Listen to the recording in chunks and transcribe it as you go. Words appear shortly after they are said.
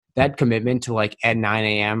that commitment to like at 9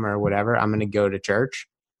 a.m. or whatever, I'm going to go to church,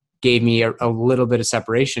 gave me a little bit of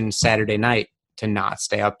separation Saturday night to not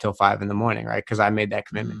stay up till 5 a.m, right? Because I made that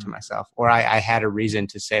commitment to myself, or I had a reason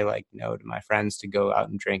to say like no to my friends to go out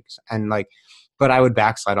and drink, and like, but I would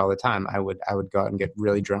backslide all the time. I would go out and get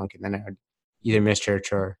really drunk, and then I would either miss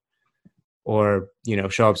church or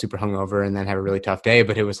show up super hungover and then have a really tough day.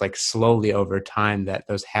 But it was like slowly over time that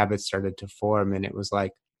those habits started to form, and it was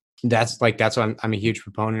like that's why I'm a huge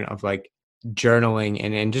proponent of like journaling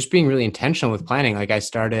and just being really intentional with planning. Like I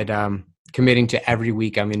started committing to every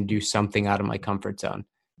week I'm going to do something out of my comfort zone,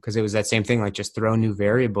 because it was that same thing, like just throw new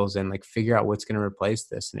variables and like figure out what's going to replace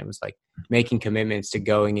this. And it was like making commitments to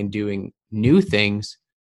going and doing new things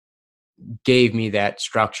gave me that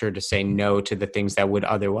structure to say no to the things that would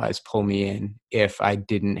otherwise pull me in if I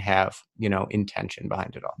didn't have, intention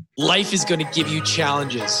behind it all. Life is going to give you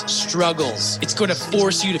challenges, struggles. It's going to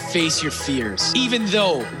force you to face your fears. Even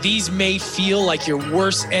though these may feel like your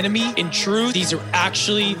worst enemy, in truth, these are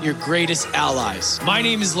actually your greatest allies. My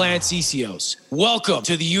name is Lance Essios. Welcome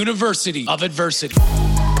to the University of Adversity.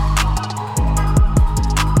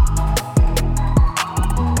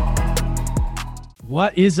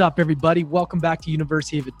 What is up, everybody? Welcome back to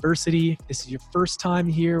University of Adversity. If this is your first time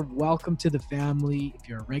here, welcome to the family. If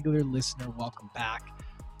you're a regular listener, welcome back.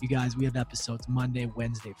 You guys, we have episodes Monday,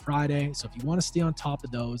 Wednesday, Friday. So if you want to stay on top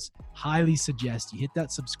of those, highly suggest you hit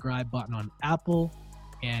that subscribe button on Apple.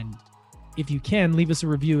 And if you can, leave us a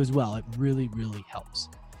review as well. It really, really helps.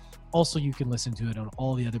 Also, you can listen to it on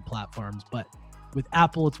all the other platforms. But with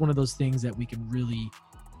Apple, it's one of those things that we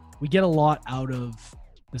get a lot out of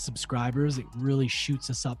the subscribers. It really shoots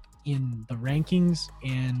us up in the rankings,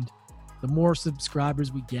 and the more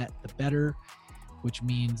subscribers we get, the better, which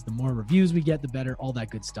means the more reviews we get, the better, all that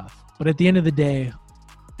good stuff. But at the end of the day,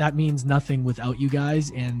 that means nothing without you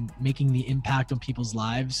guys, and making the impact on people's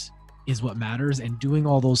lives is what matters. And doing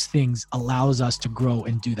all those things allows us to grow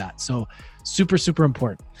and do that. So super, super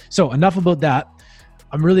important. So enough about that.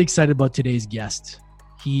 I'm really excited about today's guest.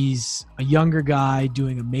 He's a younger guy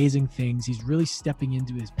doing amazing things. He's really stepping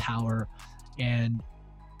into his power. And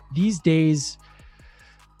these days,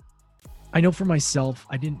 I know for myself,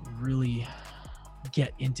 I didn't really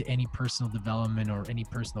get into any personal development or any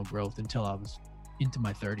personal growth until I was into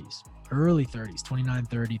my 30s, early 30s, 29,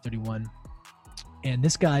 30, 31. And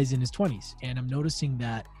this guy's in his 20s. And I'm noticing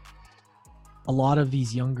that a lot of the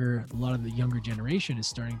younger generation is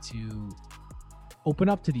starting to open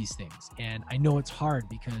up to these things. And I know it's hard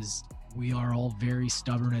because we are all very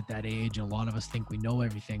stubborn at that age, and a lot of us think we know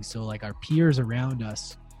everything. So like our peers around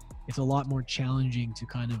us, it's a lot more challenging to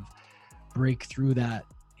kind of break through that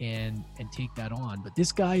and take that on. But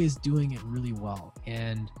this guy is doing it really well,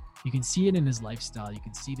 and you can see it in his lifestyle. You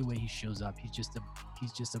can see the way he shows up. He's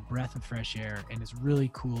just a breath of fresh air, and it's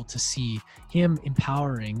really cool to see him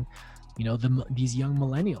empowering, these young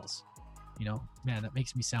millennials. Man, that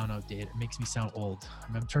makes me sound outdated. It makes me sound old.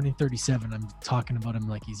 I'm turning 37. I'm talking about him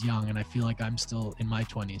like he's young, and I feel like I'm still in my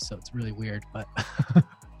 20s. So it's really weird, but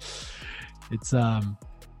it's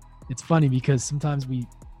funny because sometimes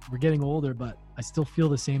we're getting older, but I still feel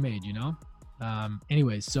the same age,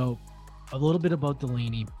 Anyways, so a little bit about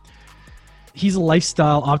Delaney. He's a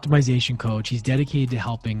lifestyle optimization coach. He's dedicated to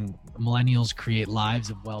helping millennials create lives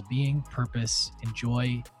of well-being, purpose, and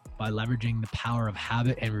joy by leveraging the power of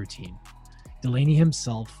habit and routine. Delaney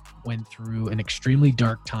himself went through an extremely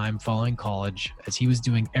dark time following college, as he was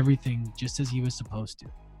doing everything just as he was supposed to.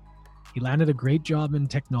 He landed a great job in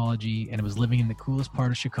technology and was living in the coolest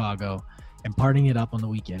part of Chicago and partying it up on the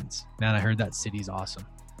weekends. Man, I heard that city's awesome.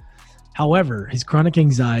 However, his chronic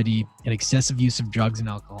anxiety and excessive use of drugs and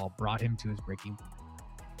alcohol brought him to his breaking point.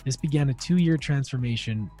 This began a 2-year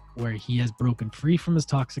transformation where he has broken free from his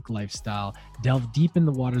toxic lifestyle, delved deep in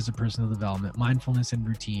the waters of personal development, mindfulness, and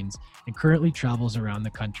routines, and currently travels around the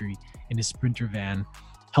country in his Sprinter van,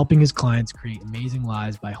 helping his clients create amazing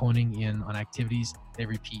lives by honing in on activities they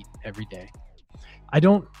repeat every day. I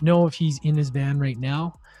don't know if he's in his van right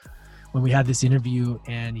now. When we had this interview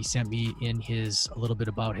and he sent me a little bit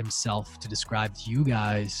about himself to describe to you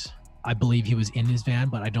guys, I believe he was in his van,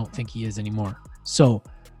 but I don't think he is anymore. So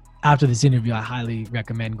after this interview, I highly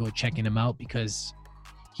recommend go checking him out, because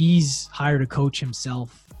he's hired a coach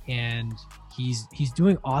himself, and he's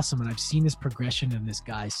doing awesome. And I've seen this progression in this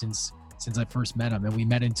guy since I first met him. And we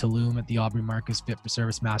met in Tulum at the Aubrey Marcus Fit for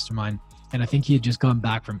Service Mastermind. And I think he had just gone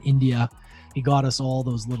back from India. He got us all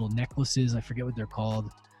those little necklaces. I forget what they're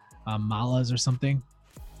called, malas or something.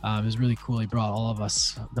 It was really cool. He brought all of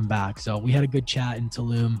us them back. So we had a good chat in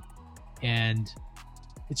Tulum, and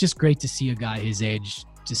it's just great to see a guy his age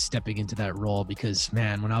just stepping into that role, because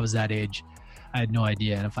man, when I was that age, I had no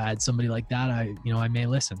idea. And if I had somebody like that, I may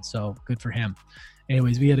listen. So good for him.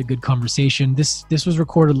 Anyways, we had a good conversation. This was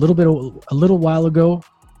recorded a little while ago.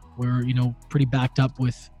 We're, pretty backed up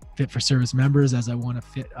with Fit for Service members, as I want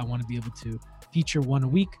to be able to feature one a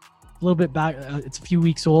week. A little bit back. It's a few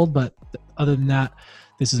weeks old, but other than that,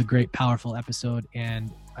 this is a great, powerful episode,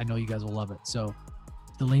 and I know you guys will love it. So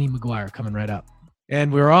Delaney McGuire coming right up.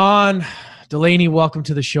 And we're on. Delaney, welcome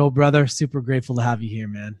to the show, brother. Super grateful to have you here,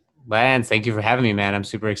 man. Lance, thank you for having me, man. I'm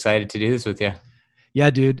super excited to do this with you. Yeah,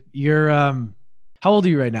 dude. You're how old are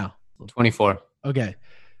you right now? 24. Okay.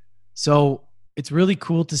 So it's really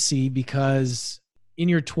cool to see, because in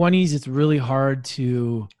your 20s, it's really hard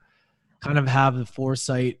to kind of have the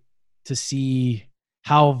foresight to see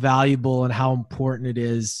how valuable and how important it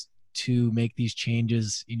is to make these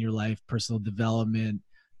changes in your life, personal development,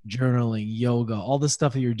 journaling, yoga, all the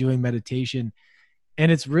stuff that you're doing, meditation.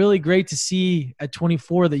 And it's really great to see at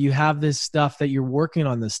 24 that you have this stuff, that you're working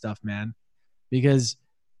on this stuff, man. Because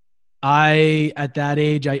at that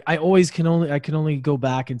age, I can only go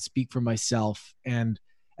back and speak for myself. And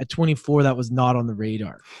at 24, that was not on the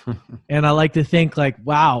radar. And I like to think like,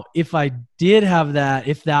 wow, if I did have that,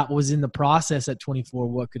 if that was in the process at 24,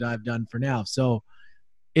 what could I have done for now? So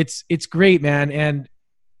it's great, man. And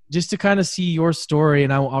just to kind of see your story,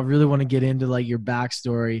 and I really want to get into like your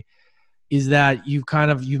backstory, is that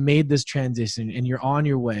you've made this transition and you're on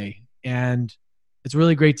your way, and it's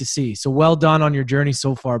really great to see. So well done on your journey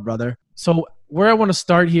so far, brother. So where I want to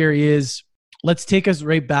start here is, let's take us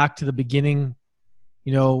right back to the beginning.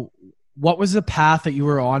 What was the path that you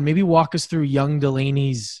were on? Maybe walk us through young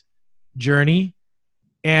Delaney's journey.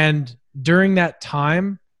 And during that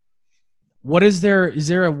time, is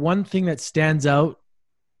there a one thing that stands out,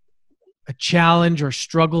 a challenge or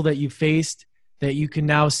struggle that you faced that you can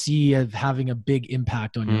now see as having a big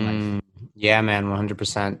impact on your life? Yeah, man,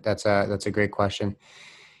 100%. That's a great question.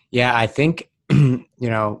 Yeah, I think,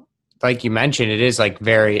 like you mentioned, it is like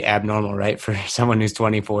very abnormal, right? For someone who's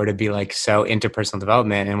 24 to be like so into personal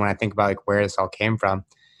development. And when I think about like where this all came from,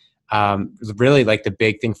 really like the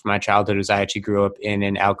big thing for my childhood was I actually grew up in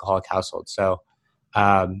an alcoholic household. So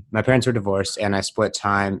my parents were divorced, and I split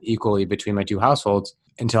time equally between my two households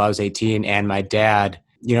until I was 18. And my dad,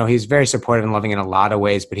 he's very supportive and loving in a lot of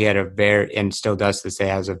ways, but he had and still does to this day,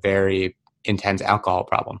 has a very intense alcohol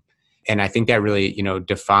problem. And I think that really,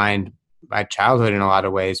 defined my childhood in a lot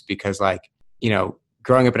of ways, because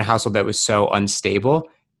growing up in a household that was so unstable,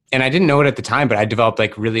 and I didn't know it at the time, but I developed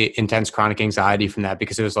like really intense chronic anxiety from that,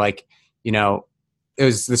 because it was like, it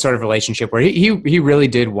was the sort of relationship where he really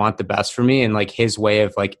did want the best for me. And like his way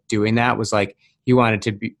of like doing that was like, he wanted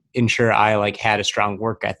to ensure I like had a strong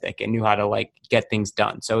work ethic and knew how to like get things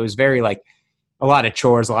done. So it was very like a lot of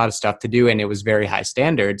chores, a lot of stuff to do. And it was very high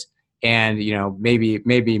standards, and, maybe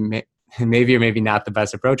or maybe not the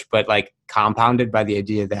best approach, but like compounded by the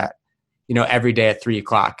idea that, every day at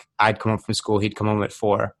 3:00, I'd come home from school, he'd come home at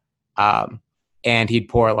 4. And he'd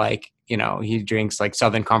pour like, he drinks like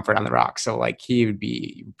Southern Comfort on the rocks. So like he would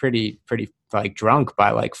be pretty like drunk by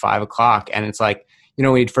like 5:00. And it's like,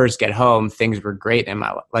 when he'd first get home, things were great in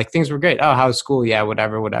my life. Like things were great. Oh, how's school? Yeah,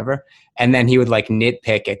 whatever. And then he would like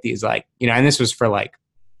nitpick at these like, and this was for like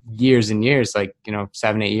years and years, like,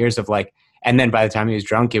 7-8 years of like, and then by the time he was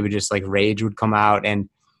drunk, it would just like rage would come out, and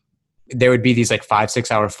there would be these like 5-6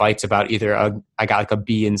 hour fights about either I got like a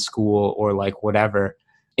B in school or like whatever.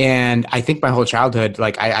 And I think my whole childhood,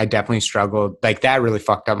 like I definitely struggled. Like that really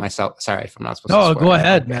fucked up myself. Sorry if I'm not supposed to swear. Oh, go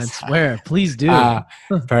ahead, man. Swear. Please do.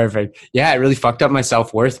 Perfect. Yeah, it really fucked up my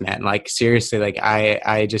self-worth, man. Like seriously, like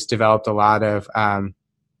I just developed a lot of,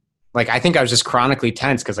 like I think I was just chronically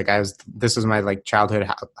tense, because like this was my like childhood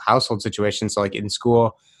household situation. So like in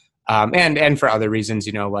school, and for other reasons,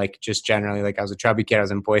 like just generally, like I was a chubby kid, I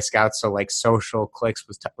was in Boy Scouts. So like social cliques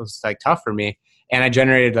was like tough for me. And I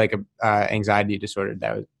generated like a anxiety disorder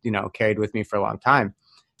that was, carried with me for a long time.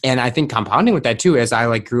 And I think compounding with that too, as I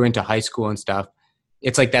like grew into high school and stuff,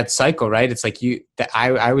 it's like that cycle, right? It's like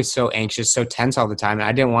I was so anxious, so tense all the time, and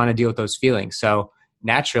I didn't want to deal with those feelings. So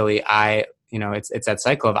naturally it's that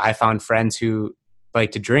cycle of I found friends who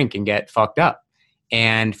like to drink and get fucked up.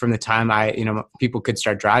 And from the time people could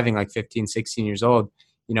start driving like 15, 16 years old,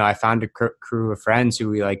 I found a crew of friends who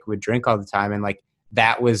we like would drink all the time. And like,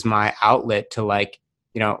 that was my outlet to like,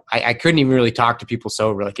 I couldn't even really talk to people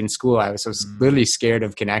sober. Like in school, I was literally scared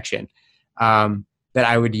of connection, that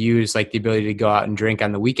I would use like the ability to go out and drink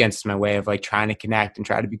on the weekends as my way of like trying to connect and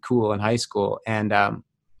try to be cool in high school. And,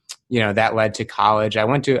 that led to college. I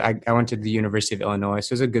went to the University of Illinois.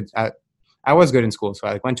 So it was I was good in school. So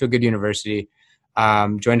I like went to a good university.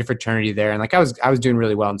 joined a fraternity there. And like, I was doing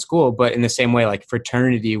really well in school, but in the same way, like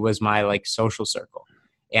fraternity was my like social circle.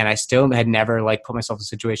 And I still had never like put myself in a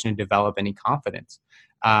situation to develop any confidence.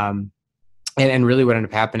 And really what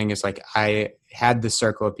ended up happening is like, I had this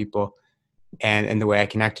circle of people and the way I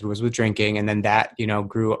connected was with drinking. And then that,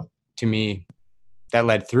 grew to me, that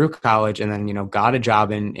led through college, and then, got a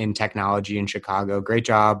job in technology in Chicago. Great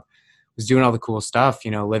job. Was doing all the cool stuff,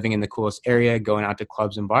 living in the coolest area, going out to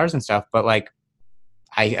clubs and bars and stuff. But like,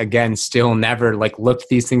 I, again, still never like looked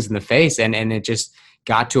these things in the face. And it just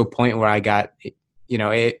got to a point where I got,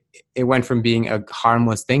 it went from being a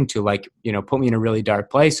harmless thing to like, put me in a really dark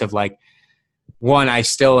place of like, one, I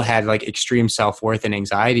still had like extreme self-worth and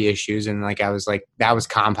anxiety issues. And like, I was like, that was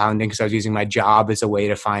compounding because I was using my job as a way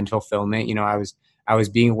to find fulfillment. I was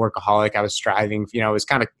being a workaholic. I was striving, it was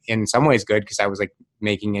kind of in some ways good because I was like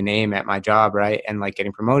making a name at my job. Right. And like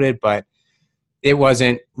getting promoted, but it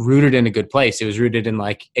wasn't rooted in a good place. It was rooted in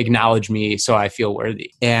like, acknowledge me so I feel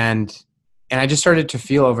worthy. And I just started to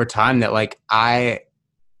feel over time that like I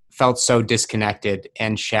felt so disconnected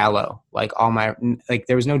and shallow. Like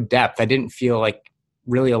there was no depth. I didn't feel like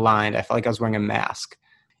really aligned. I felt like I was wearing a mask.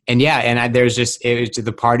 And the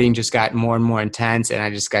partying just got more and more intense, and I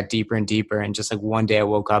just got deeper and deeper. And just like one day I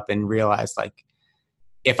woke up and realized like,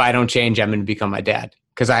 if I don't change, I'm going to become my dad.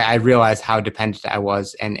 Because I realized how dependent I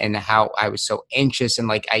was and how I was so anxious. And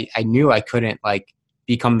like, I knew I couldn't like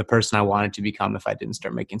become the person I wanted to become if I didn't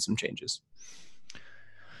start making some changes.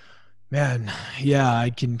 Man, yeah, I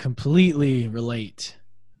can completely relate.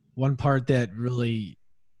 One part that really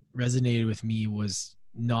resonated with me was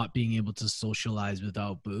not being able to socialize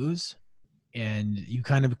without booze. And you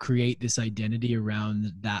kind of create this identity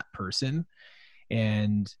around that person,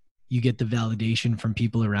 and you get the validation from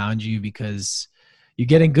people around you because you're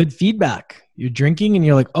getting good feedback. You're drinking and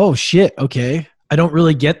you're like, oh shit, okay, I don't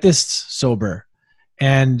really get this sober.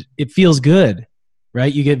 And it feels good,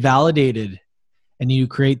 right? You get validated and you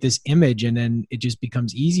create this image, and then it just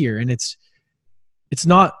becomes easier. And it's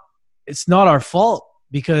not our fault,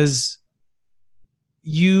 because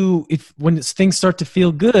when things start to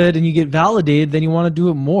feel good and you get validated, then you want to do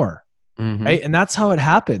it more. Mm-hmm. Right. And that's how it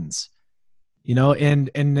happens, and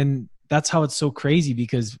then that's how it's so crazy,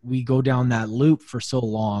 because we go down that loop for so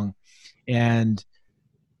long, and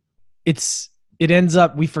it ends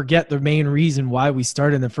up, we forget the main reason why we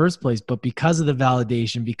started in the first place. But because of the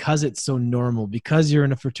validation, because it's so normal, because you're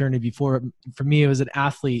in a fraternity before, for me, it was an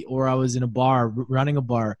athlete, or I was in a bar, running a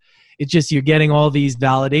bar. It's just, you're getting all these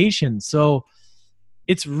validations. So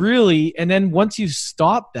it's really, and then once you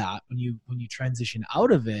stop that, when you transition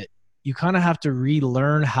out of it, you kind of have to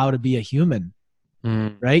relearn how to be a human,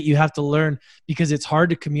 right? You have to learn, because it's hard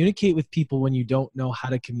to communicate with people when you don't know how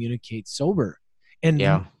to communicate sober.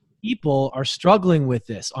 And people are struggling with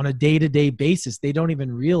this on a day-to-day basis. They don't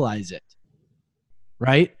even realize it,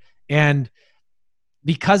 right? And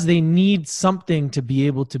because they need something to be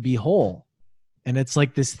able to be whole. And it's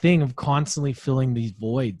like this thing of constantly filling these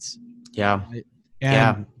voids. Yeah. Right?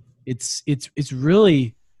 And it's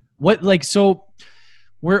really what, like, so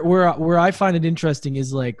where I find it interesting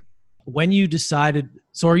is like, when you decided,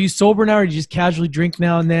 so are you sober now, or do you just casually drink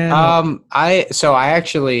now and then?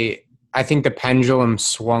 I think the pendulum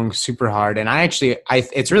swung super hard, and it's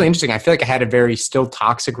really interesting. I feel like I had a very still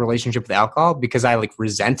toxic relationship with alcohol because I like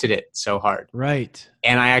resented it so hard. Right.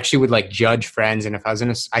 And I actually would like judge friends. And if I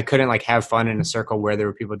was I couldn't like have fun in a circle where there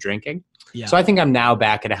were people drinking. Yeah. So I think I'm now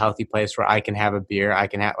back at a healthy place where I can have a beer. I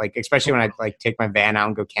can have like, especially when I like take my van out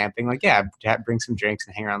and go camping, like, bring some drinks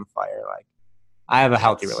and hang around the fire. Like, I have a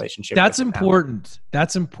healthy relationship. That's important.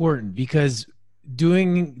 That's important, because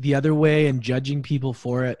doing the other way and judging people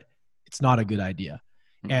for it, it's not a good idea.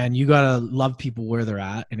 Mm-hmm. And you got to love people where they're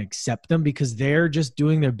at and accept them, because they're just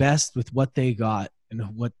doing their best with what they got and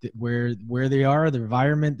where they are, their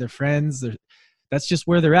environment, their friends, that's just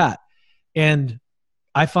where they're at. And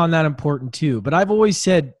I found that important too. But I've always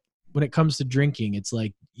said, when it comes to drinking, it's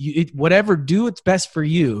like, whatever, do what's best for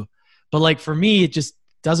you. But like for me, it just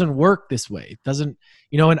doesn't work this way. It doesn't,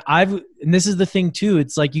 and this is the thing too.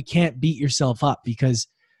 It's like, you can't beat yourself up, because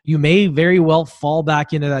you may very well fall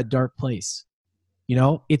back into that dark place.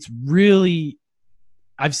 It's really,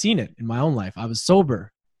 I've seen it in my own life. I was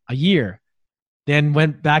sober a year, then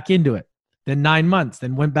went back into it, then 9 months,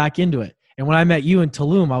 then went back into it. And when I met you in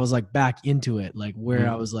Tulum, I was like back into it, like where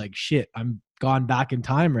I was like, shit, I'm gone back in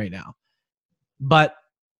time right now. But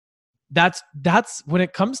that's when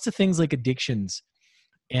it comes to things like addictions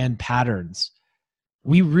and patterns,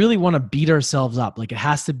 we really want to beat ourselves up. Like, it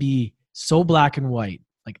has to be so black and white.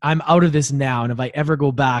 Like, I'm out of this now, and if I ever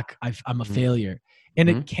go back, I'm a failure. And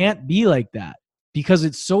it can't be like that. because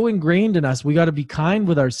it's so ingrained in us. We got to be kind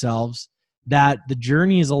with ourselves that the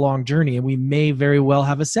journey is a long journey and we may very well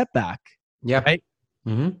have a setback. Yeah. Right.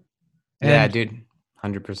 Mm-hmm. And Yeah, dude.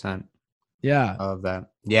 100%. yeah. I love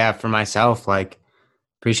that. Yeah. For myself, like,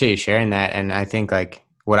 appreciate you sharing that. And I think like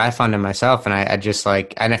what I found in myself, and I just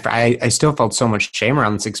like, and if I still felt so much shame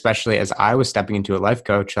around this, especially as I was stepping into a life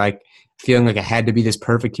coach, like feeling like I had to be this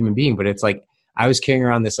perfect human being. But it's like, I was carrying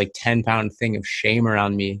around this like 10-pound thing of shame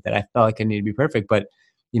around me that I felt like I needed to be perfect. But,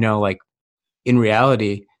 you know, like in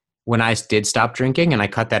reality, when I did stop drinking and I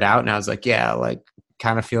cut that out and I was like, yeah, like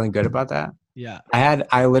kind of feeling good about that. Yeah.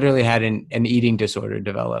 I literally had an eating disorder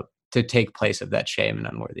develop to take place of that shame and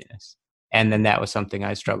unworthiness. And then that was something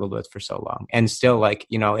I struggled with for so long. And still like,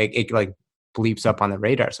 you know, it like bleeps up on the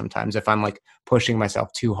radar sometimes. If I'm like pushing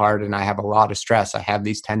myself too hard and I have a lot of stress, I have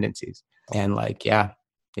these tendencies. And like, yeah,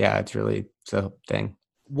 it's really the thing.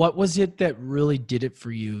 What was it that really did it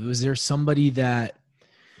for you? Was there somebody that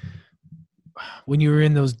when you were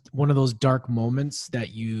in one of those dark moments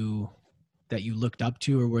that you looked up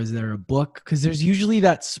to, or was there a book? Because there's usually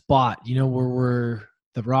that spot, you know, where we're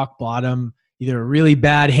the rock bottom, either a really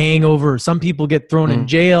bad hangover, some people get thrown in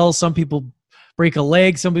jail, some people break a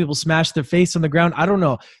leg, some people smash their face on the ground. I don't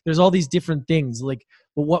know. There's all these different things. Like,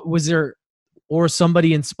 but what was there, or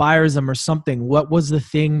somebody inspires them or something? What was the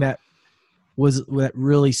thing that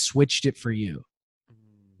really switched it for you?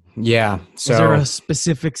 Yeah. So is there a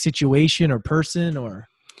specific situation or person or?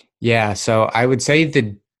 Yeah. So I would say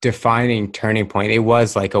the defining turning point, it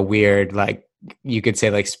was like a weird, like you could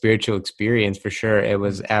say like spiritual experience for sure. It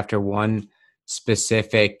was after one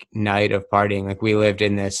specific night of partying. Like we lived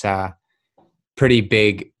in this pretty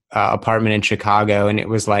big apartment in Chicago, and it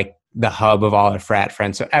was like the hub of all our frat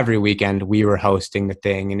friends. So every weekend we were hosting the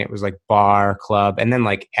thing, and it was like bar, club, and then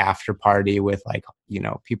like after party with like, you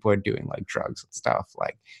know, people are doing like drugs and stuff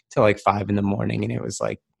like till like 5 a.m. And it was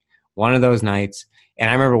like one of those nights. And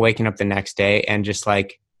I remember waking up the next day and just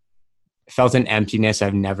like felt an emptiness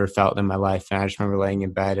I've never felt in my life. And I just remember laying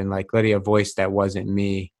in bed and like letting a voice that wasn't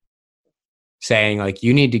me saying like,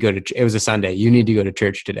 you need to go to, it was a Sunday, you need to go to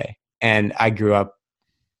church today. And I grew up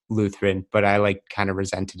Lutheran, but I like kind of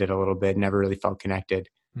resented it a little bit, never really felt connected.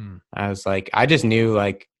 I was like, I just knew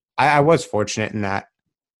like, I was fortunate in that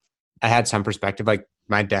I had some perspective. Like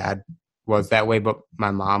my dad was that way, but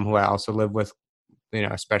my mom, who I also lived with, you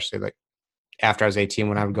know, especially like after I was 18,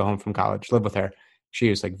 when I would go home from college, live with her, she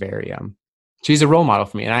was like very, she's a role model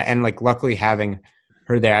for me. And like, luckily having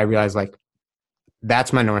her there, I realized like,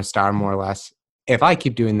 that's my North Star more or less. If I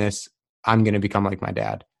keep doing this, I'm going to become like my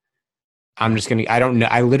dad. I'm just going to, I don't know.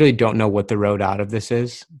 I literally don't know what the road out of this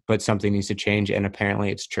is, but something needs to change. And apparently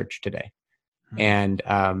it's church today. And,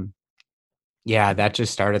 yeah, that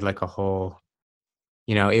just started like a whole,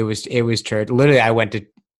 you know, it was church. Literally I went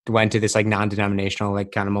to this like non-denominational,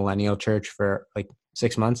 like kind of millennial church for like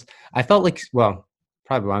 6 months. I felt like, well,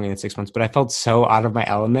 probably longer than 6 months, but I felt so out of my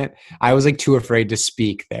element. I was like too afraid to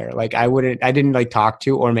speak there. Like I didn't like talk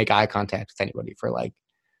to or make eye contact with anybody for like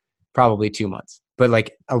probably 2 months. But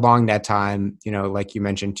like along that time, you know, like you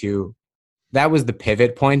mentioned too, that was the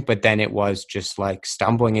pivot point. But then it was just like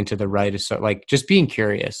stumbling into the right, so like just being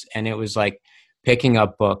curious. And it was like picking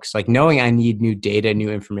up books, like knowing I need new data,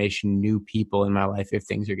 new information, new people in my life if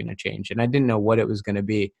things are going to change. And I didn't know what it was going to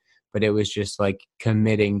be, but it was just like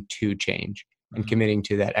committing to change and committing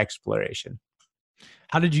to that exploration.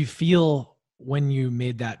 How did you feel when you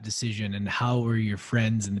made that decision, and how were your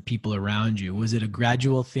friends and the people around you? Was it a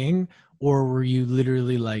gradual thing, or were you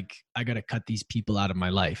literally like, I got to cut these people out of my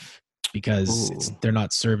life because they're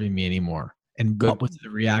not serving me anymore? And what was the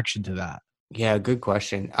reaction to that? Yeah, good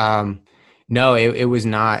question. No, it was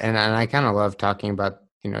not. And I kind of love talking about,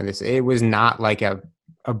 you know, this. It was not like a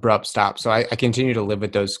abrupt stop. So I continued to live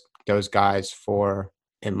with those guys for,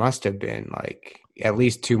 it must have been like at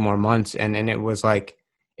least 2 more months. And it was like,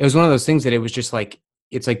 it was one of those things that it was just like,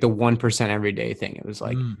 it's like the 1% everyday thing. It was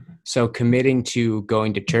like, so committing to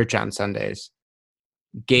going to church on Sundays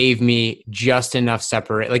gave me just enough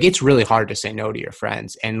separate. Like, it's really hard to say no to your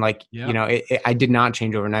friends. And like, you know, I did not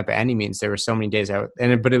change overnight by any means. There were so many days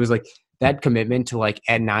but it was like that commitment to like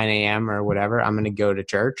at 9 a.m. or whatever, I'm going to go to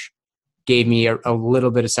church, gave me a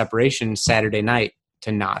little bit of separation Saturday night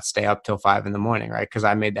to not stay up till 5 a.m, right? Because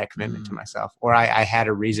I made that commitment to myself, or I had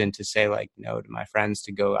a reason to say like no to my friends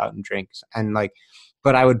to go out and drink. And like,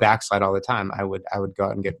 but I would backslide all the time. I would go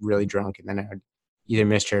out and get really drunk, and then I would either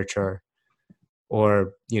miss church or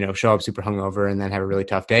you know, show up super hungover and then have a really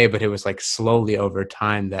tough day. But it was like slowly over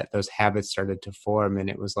time that those habits started to form, and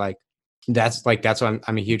it was like that's why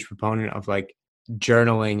I'm a huge proponent of like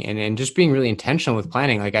journaling and just being really intentional with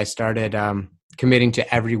planning. Like I started committing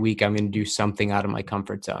to every week I'm going to do something out of my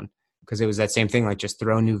comfort zone, because it was that same thing, like just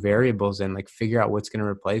throw new variables in, like figure out what's going to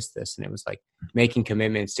replace this. And it was like making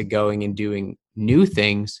commitments to going and doing new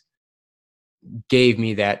things gave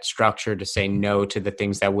me that structure to say no to the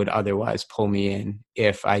things that would otherwise pull me in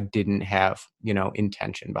if I didn't have,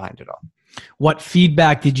 intention behind it all. What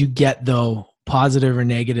feedback did you get though, positive or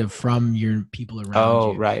negative, from your people around you?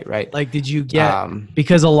 Oh, right. Like, did you get,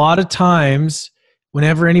 because a lot of times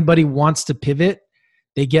whenever anybody wants to pivot,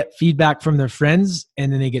 they get feedback from their friends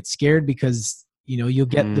and then they get scared because, you'll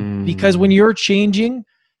get because when you're changing,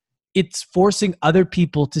 it's forcing other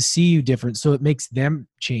people to see you different. So it makes them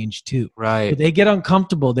change too. Right. So they get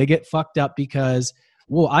uncomfortable. They get fucked up because,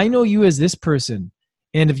 well, I know you as this person.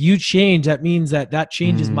 And if you change, that means that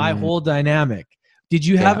changes my whole dynamic. Did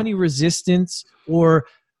you have any resistance or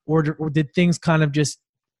did things kind of just,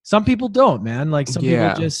 some people don't, man. Like some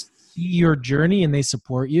people just see your journey and they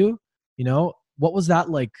support you. What was that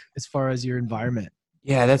like as far as your environment?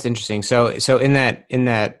 Yeah, that's interesting. So in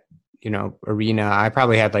that, arena, I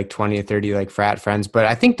probably had like 20 or 30 like frat friends. But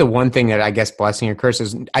I think the one thing that I guess blessing or curse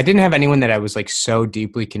is I didn't have anyone that I was like so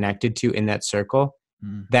deeply connected to in that circle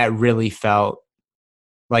that really felt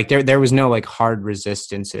like there was no like hard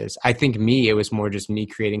resistances. I think it was more just me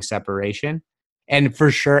creating separation. And for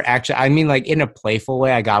sure, actually, I mean, like in a playful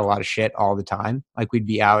way, I got a lot of shit all the time. Like we'd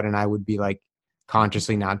be out and I would be like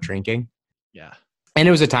consciously not drinking. Yeah. And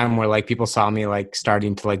it was a time where like people saw me like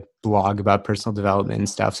starting to like blog about personal development and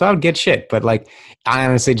stuff. So I would get shit, but like I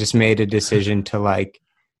honestly just made a decision to like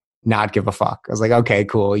not give a fuck. I was like, okay,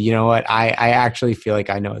 cool. You know what? I actually feel like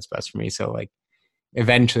I know what's best for me. So like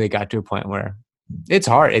eventually it got to a point where it's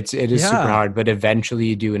hard. It is super hard, but eventually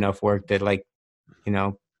you do enough work that like,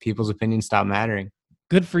 people's opinions stop mattering.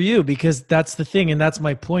 Good for you, because that's the thing. And that's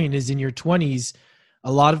my point is in your 20s,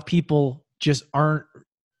 a lot of people just aren't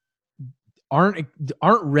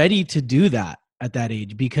ready to do that at that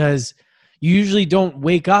age, because you usually don't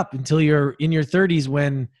wake up until you're in your 30s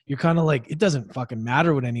when you're kind of like, it doesn't fucking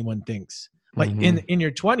matter what anyone thinks. But in your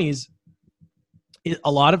 20s,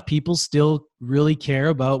 a lot of people still really care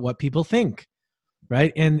about what people think.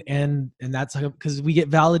 Right. And that's because we get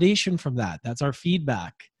validation from that. That's our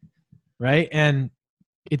feedback. Right. And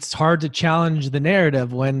it's hard to challenge the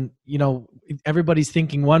narrative when, everybody's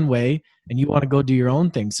thinking one way and you want to go do your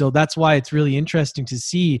own thing. So that's why it's really interesting to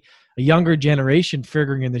see a younger generation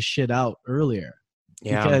figuring this shit out earlier.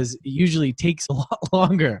 Yeah. Because it usually takes a lot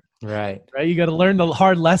longer. Right. You got to learn the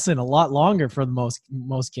hard lesson a lot longer for the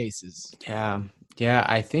most cases. Yeah. Yeah,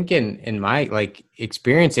 I think in my like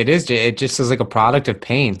experience, it just is like a product of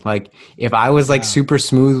pain. Like if I was like super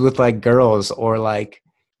smooth with like girls or like,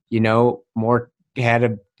 more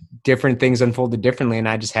had different things unfolded differently and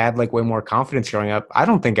I just had like way more confidence growing up, I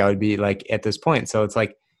don't think I would be like at this point. So it's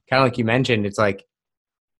like kind of like you mentioned, it's like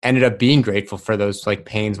ended up being grateful for those like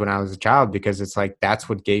pains when I was a child, because it's like that's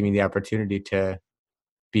what gave me the opportunity to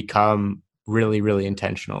become really, really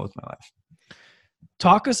intentional with my life.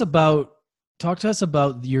 Talk to us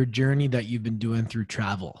about your journey that you've been doing through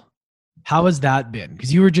travel. How has that been?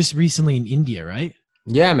 Because you were just recently in India, right?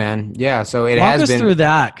 Yeah, man. Yeah. So Walk has us been through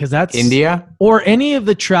that, because that's India, or any of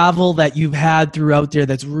the travel that you've had throughout there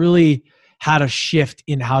that's really had a shift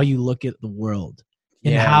in how you look at the world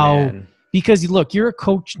and because look, you're a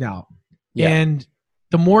coach now, and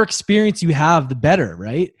the more experience you have, the better,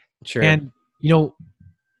 right? Sure. And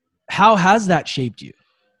how has that shaped you?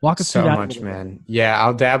 Walk us through that. So much, man. Yeah,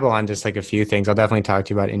 I'll dabble on just like a few things. I'll definitely talk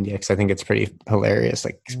to you about India because I think it's pretty hilarious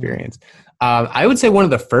like experience. I would say one of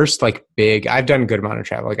the first like big, I've done a good amount of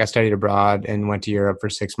travel. Like I studied abroad and went to Europe for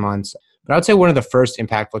 6 months. But I would say one of the first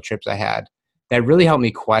impactful trips I had that really helped me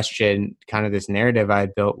question kind of this narrative I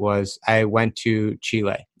had built was I went to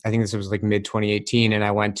Chile. I think this was like mid 2018, and I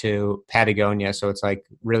went to Patagonia. So it's like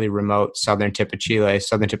really remote southern tip of Chile,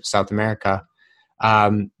 southern tip of South America.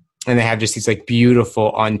 And they have just these like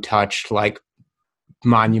beautiful, untouched, like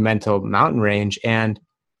monumental mountain range. And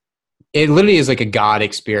it literally is like a God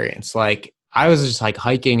experience. Like I was just like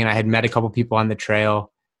hiking and I had met a couple people on the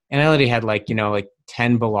trail and I literally had like, like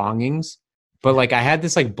 10 belongings, but like I had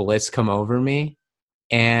this like bliss come over me,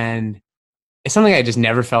 and it's something I just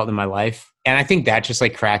never felt in my life. And I think that just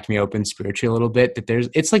like cracked me open spiritually a little bit, that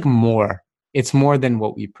it's like it's more than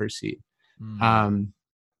what we perceive.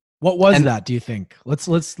 What was that, do you think?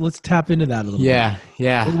 Let's tap into that a little bit.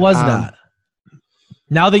 Yeah. What was that?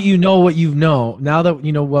 Now that you know what you know, now that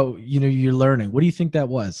you know what you're learning, what do you think that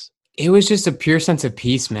was? It was just a pure sense of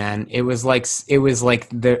peace, man. It was like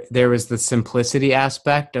there was the simplicity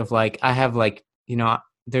aspect of like I have like,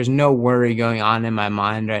 there's no worry going on in my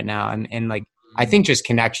mind right now, and like I think just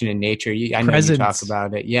connection in nature. I know you talk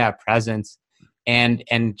about it. Yeah, presence. and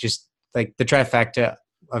just like the trifecta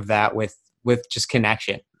of that with just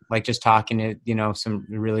connection, like just talking to, you know, some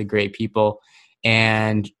really great people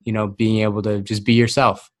and, you know, being able to just be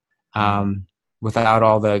yourself without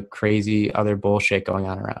all the crazy other bullshit going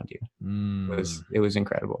on around you. It was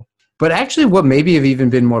incredible. But actually what maybe have even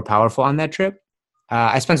been more powerful on that trip,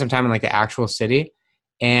 I spent some time in like the actual city,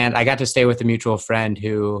 and I got to stay with a mutual friend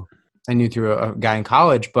who I knew through a guy in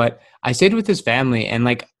college, but I stayed with his family, and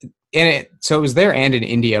like so it was there and in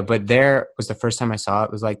India, but there was the first time I saw it.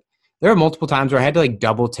 It was like, there were multiple times where I had to like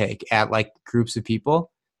double take at like groups of people,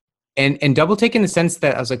 and double take in the sense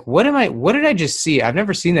that I was like, what did I just see? I've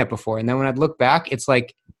never seen that before. And then when I'd look back, it's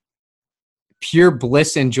like pure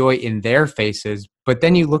bliss and joy in their faces. But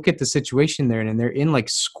then you look at the situation they're in, and they're in like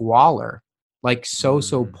squalor, like so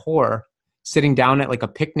poor, sitting down at like a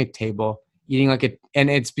picnic table, eating like and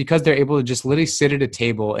it's because they're able to just literally sit at a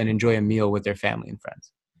table and enjoy a meal with their family and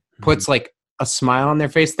friends. Puts like a smile on their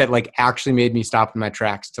face that like actually made me stop in my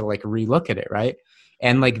tracks to like relook at it. Right.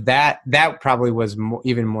 And like that probably was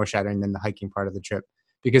even more shattering than the hiking part of the trip,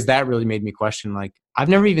 because that really made me question, like, I've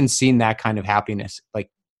never even seen that kind of happiness.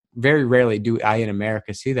 Like very rarely do I in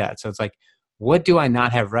America see that. So it's like, what do I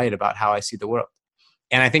not have right about how I see the world?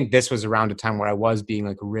 And I think this was around a time where I was being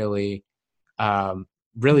like really,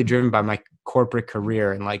 really driven by my corporate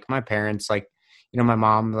career, and like my parents, like, you know, my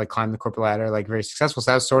mom like climbed the corporate ladder, like very successful.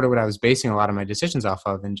 So that was sort of what I was basing a lot of my decisions off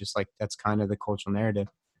of. And just like, that's kind of the cultural narrative.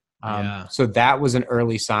 So that was an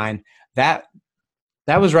early sign that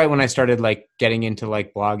was right when I started like getting into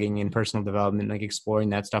like blogging and personal development, like exploring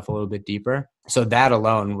that stuff a little bit deeper. So that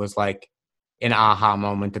alone was like an aha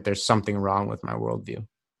moment that there's something wrong with my worldview.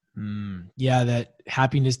 Yeah. That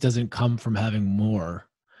happiness doesn't come from having more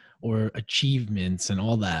or achievements and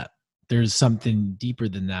all that. There's something deeper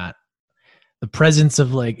than that. The presence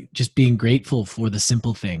of like just being grateful for the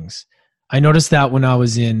simple things. I noticed that when I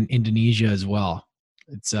was in Indonesia as well.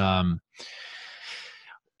 It's in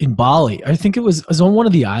Bali. I think it was on one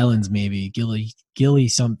of the islands, maybe Gili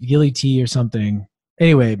T or something.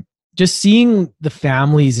 Anyway, just seeing the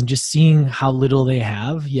families and just seeing how little they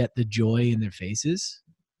have, yet the joy in their faces.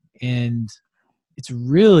 And it's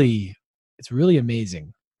really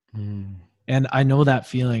amazing. And I know that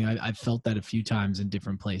feeling. I've felt that a few times in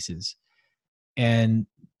different places. And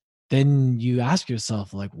then you ask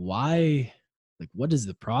yourself, like, why? Like, what is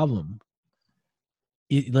the problem?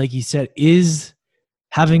 Like you said, is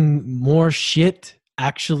having more shit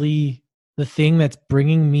actually the thing that's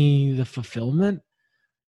bringing me the fulfillment?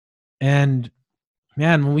 And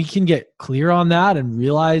man, when we can get clear on that and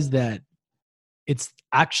realize that it's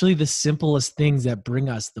actually the simplest things that bring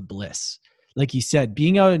us the bliss. Like you said,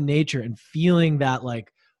 being out in nature and feeling that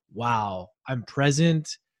like, wow, I'm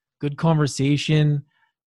present, good conversation.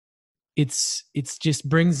 It's just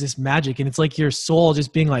brings this magic, and it's like your soul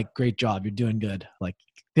just being like, great job, you're doing good. Like,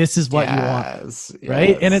 this is what you want. Right.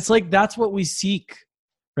 Yes. And it's like, that's what we seek,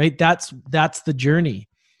 right? That's the journey.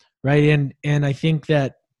 Right. And I think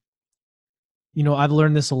that, you know, I've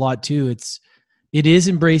learned this a lot too. It is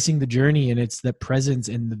embracing the journey, and it's the presence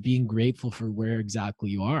and the being grateful for where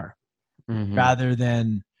exactly you are, rather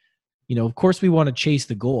than, you know, of course we want to chase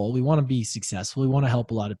the goal. We want to be successful. We want to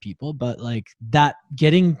help a lot of people, but like that,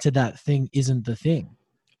 getting to that thing isn't the thing.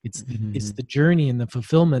 It's the journey and the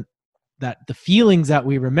fulfillment, that the feelings that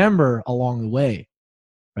we remember along the way.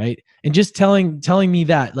 Right. And just telling me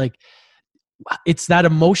that, like, it's that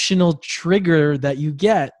emotional trigger that you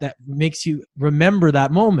get that makes you remember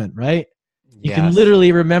that moment. Right. You can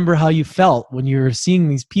literally remember how you felt when you were seeing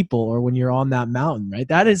these people or when you're on that mountain. Right.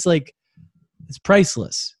 That is like, it's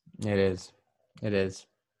priceless. It is.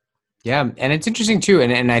 Yeah. And it's interesting too.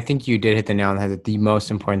 And I think you did hit the nail on the head that the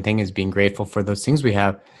most important thing is being grateful for those things we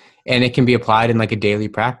have. And it can be applied in like a daily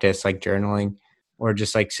practice, like journaling or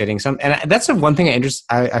just like sitting and that's the one thing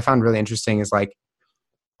I found really interesting is like,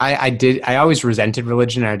 I always resented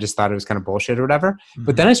religion. And I just thought it was kind of bullshit or whatever.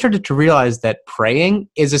 But then I started to realize that praying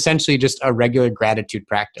is essentially just a regular gratitude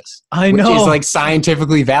practice. I know. Which is like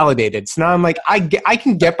scientifically validated. So now I'm like, I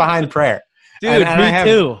can get behind prayer. Dude, me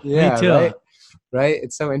too. Yeah, me too. Right?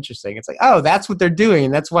 It's so interesting. It's like, oh, that's what they're doing,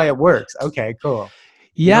 and that's why it works. Okay, cool.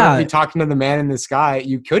 Yeah. You talking to the man in the sky.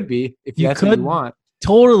 You could be, if that's what you want.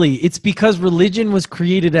 Totally. It's because religion was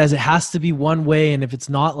created as it has to be one way, and if it's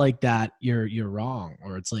not like that, you're wrong,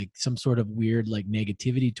 or it's like some sort of weird like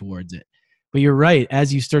negativity towards it. But you're right.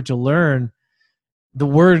 As you start to learn, the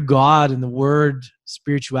word God and the word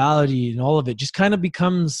spirituality and all of it just kind of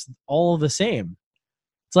becomes all the same.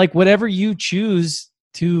 It's like whatever you choose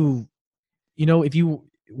to, you know,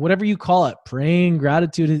 whatever you call it, praying,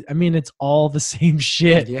 gratitude, I mean, it's all the same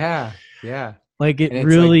shit. Yeah. Yeah. Like it And it's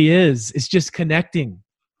really is. It's just connecting.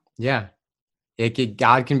 yeah.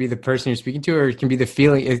 God can be the person you're speaking to, or it can be the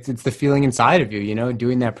feeling. It's the feeling inside of you,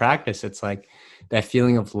 doing that practice. It's like that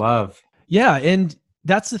feeling of love. Yeah. And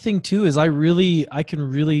that's the thing too, is I can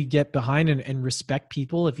really get behind and respect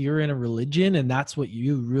people. If you're in a religion and that's what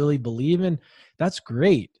you really believe in, that's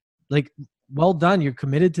great. Like, well done. You're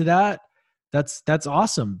committed to that. That's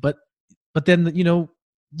awesome. But then,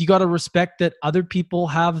 you got to respect that other people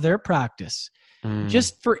have their practice.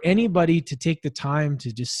 Just for anybody to take the time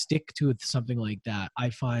to just stick to something like that, I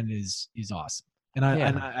find is awesome. And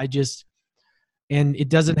and it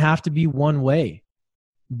doesn't have to be one way,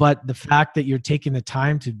 but the fact that you're taking the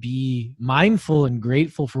time to be mindful and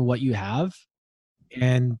grateful for what you have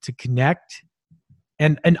and to connect.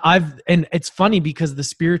 And it's funny because the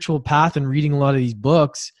spiritual path and reading a lot of these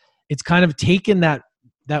books, it's kind of taken that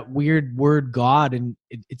weird word God, and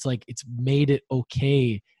it's like, it's made it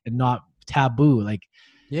okay and not taboo. Like,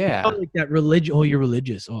 like that religion. Oh, you're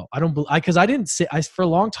religious. Oh, I don't because I didn't say, for a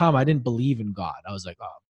long time I didn't believe in God. I was like, oh,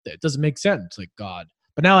 it doesn't make sense, like God.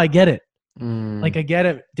 But now I get it. Like I get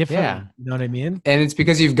it differently. Yeah. You know what I mean? And it's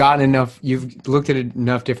because you've looked at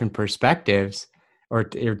enough different perspectives or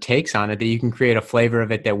takes on it that you can create a flavor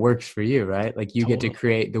of it that works for you, right? Like you get to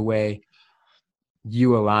create the way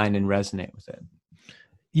you align and resonate with it.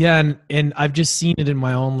 Yeah, and I've just seen it in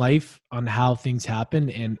my own life on how things happen,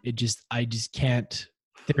 and I just can't.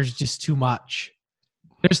 There's just too much.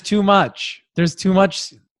 There's too much. There's too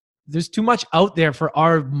much out there for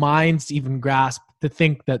our minds to even grasp, to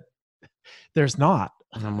think that there's not.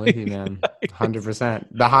 I'm with you, man. 100%.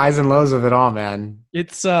 The highs and lows of it all, man.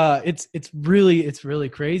 It's really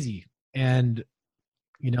crazy, and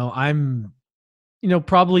I'm.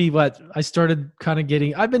 Probably what I started kind of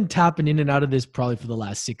getting, I've been tapping in and out of this probably for the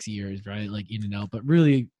last 6 years, right? Like in and out, but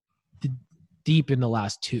really deep in the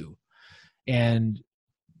last 2. And,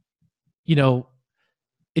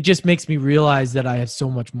 it just makes me realize that I have so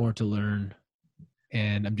much more to learn,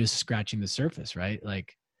 and I'm just scratching the surface, right?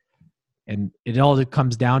 Like, and it all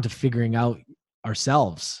comes down to figuring out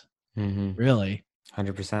ourselves, really.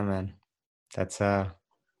 100%, man. That's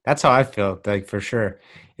how I feel, like, for sure.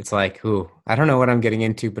 It's like, I don't know what I'm getting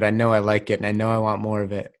into, but I know I like it and I know I want more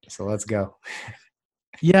of it. So let's go.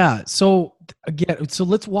 Yeah. So again,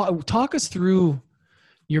 let's talk us through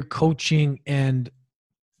your coaching and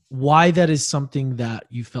why that is something that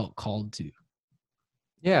you felt called to.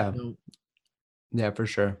 Yeah. Yeah, for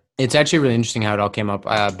sure. It's actually really interesting how it all came up.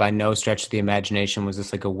 By no stretch of the imagination was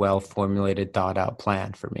this like a well-formulated, thought out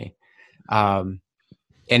plan for me.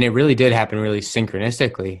 And it really did happen really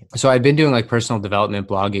synchronistically. So I'd been doing like personal development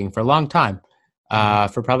blogging for a long time,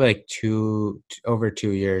 for probably like over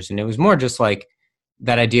 2 years. And it was more just like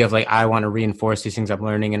that idea of like, I want to reinforce these things I'm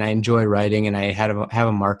learning, and I enjoy writing, and I have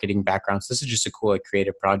a marketing background. So this is just a cool, like,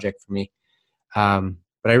 creative project for me.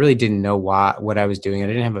 But I really didn't know what I was doing. I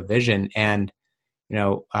didn't have a vision. And,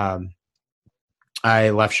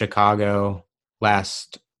 I left Chicago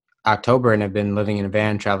last October, and I've been living in a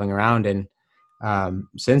van traveling around. And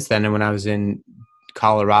since then, and when I was in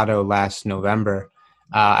Colorado last November,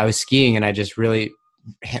 I was skiing, and I just really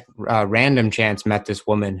random chance met this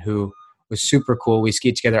woman who was super cool. We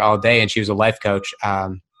skied together all day, and she was a life coach,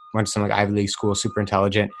 went to some like Ivy League school, super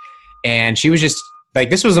intelligent. And she was just like,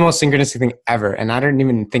 this was the most synchronistic thing ever. And I didn't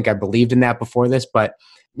even think I believed in that before this, but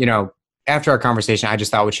after our conversation, I just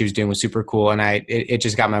thought what she was doing was super cool. And it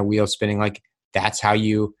just got my wheels spinning. Like, that's how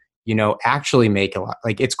you actually make a lot.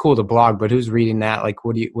 Like, it's cool to blog, but who's reading that? Like,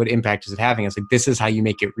 what impact is it having? It's like, this is how you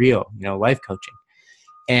make it real, life coaching.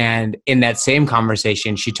 And in that same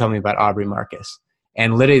conversation, she told me about Aubrey Marcus.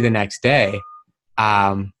 And literally the next day,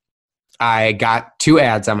 I got 2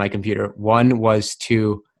 ads on my computer. One was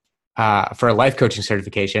for a life coaching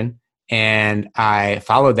certification, and I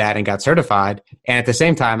followed that and got certified. And at the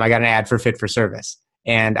same time, I got an ad for Fit for Service.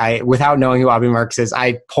 And without knowing who Aubrey Marcus is,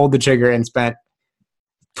 I pulled the trigger and spent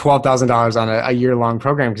 $12,000 on a year-long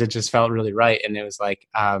program because it just felt really right. And it was like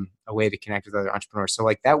a way to connect with other entrepreneurs. So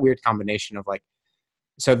like that weird combination of like,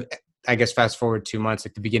 so I guess fast forward 2 months,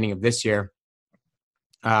 like the beginning of this year,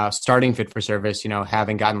 starting Fit for Service,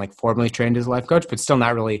 having gotten like formally trained as a life coach, but still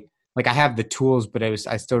not really, like, I have the tools, but I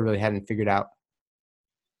still really hadn't figured out,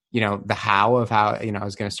 the how I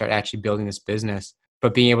was going to start actually building this business.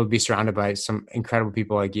 But being able to be surrounded by some incredible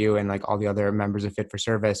people like you and like all the other members of Fit for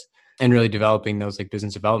Service, and really developing those like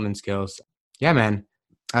business development skills. Yeah, man.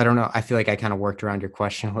 I don't know. I feel like I kind of worked around your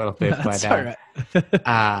question a little bit, That's but all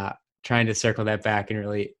right. trying to circle that back and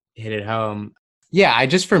really hit it home. Yeah,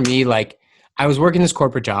 for me, like, I was working this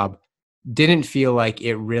corporate job, didn't feel like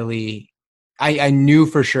it really, I knew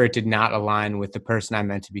for sure it did not align with the person I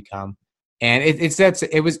meant to become. And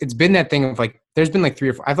it's been that thing of like, there's been like 3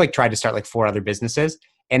 or 4, I've like tried to start like 4 other businesses,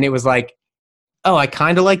 and it was like, oh, I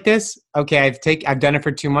kind of like this. Okay. I've done it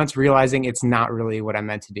for 2 months, realizing it's not really what I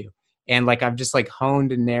meant to do. And like, I've just like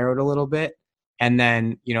honed and narrowed a little bit. And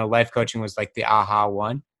then, life coaching was like the aha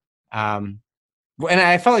one. And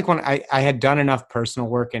I felt like when I had done enough personal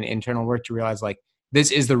work and internal work to realize like, this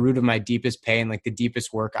is the root of my deepest pain, like the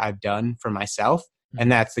deepest work I've done for myself.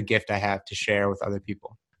 And that's the gift I have to share with other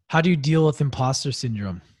people. How do you deal with imposter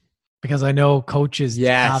syndrome? Because I know coaches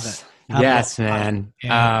have it. Yes, man.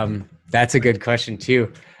 That's a good question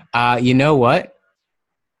too. You know what?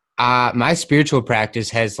 My spiritual practice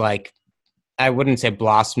has like, I wouldn't say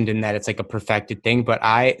blossomed in that it's like a perfected thing, but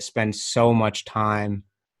I spend so much time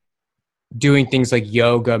doing things like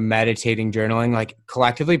yoga, meditating, journaling, like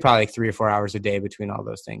collectively probably like 3 or 4 hours a day between all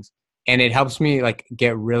those things. And it helps me like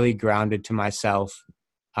get really grounded to myself.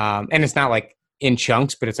 And it's not like in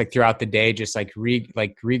chunks, but it's like throughout the day, just like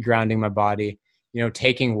regrounding my body,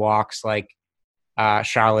 taking walks. Like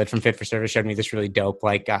Charlotte from Fit for Service showed me this really dope,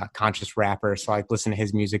 like conscious rapper. So I listen to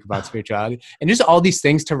his music about spirituality and just all these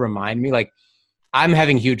things to remind me, like I'm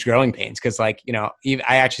having huge growing pains. Cause like,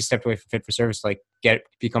 I actually stepped away from Fit for Service, like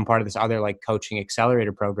become part of this other like coaching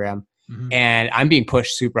accelerator program. Mm-hmm. And I'm being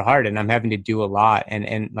pushed super hard and I'm having to do a lot.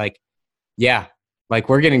 And like, yeah, like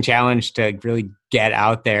we're getting challenged to really get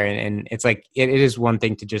out there. And it's like, it is one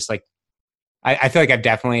thing to just like, I feel like I've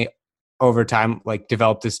definitely over time, like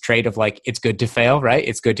developed this trait of like, it's good to fail, right?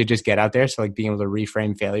 It's good to just get out there. So like being able to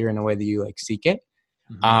reframe failure in a way that you like seek it.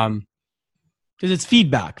 Mm-hmm. Cause it's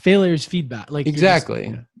feedback. Failure is feedback. Like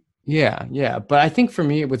exactly. Yeah. But I think for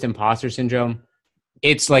me with imposter syndrome,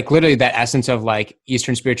 it's like literally that essence of like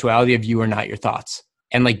Eastern spirituality of you are not your thoughts,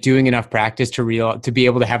 and like doing enough practice to be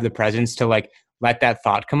able to have the presence to like let that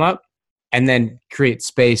thought come up and then create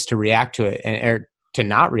space to react to it or to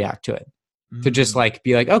not react to it. Mm-hmm. To just like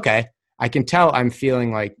be like, okay, I can tell I'm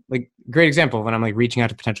feeling like great example when I'm like reaching out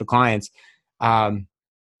to potential clients. I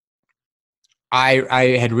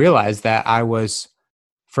had realized that I was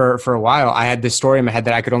for a while, I had this story in my head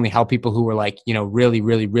that I could only help people who were like, really,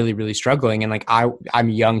 really, really, really struggling. And like, I'm a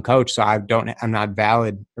young coach, so I'm not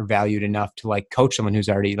valid or valued enough to like coach someone who's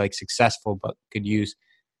already like successful, but could use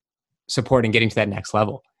support in getting to that next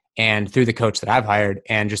level. And through the coach that I've hired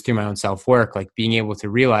and just through my own self-work, like being able to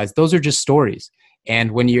realize those are just stories.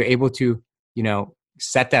 And when you're able to,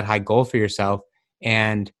 set that high goal for yourself,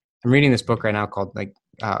 and I'm reading this book right now called like,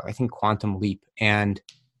 I think Quantum Leap. And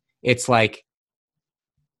it's like,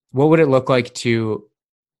 what would it look like to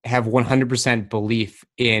have 100% belief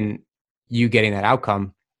in you getting that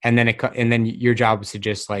outcome? And then your job is to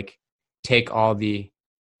just like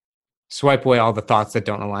swipe away all the thoughts that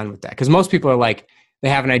don't align with that. Cause most people are like, they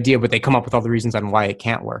have an idea, but they come up with all the reasons on why it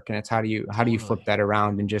can't work. And it's how do you flip that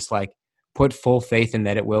around and just like put full faith in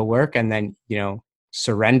that it will work. And then,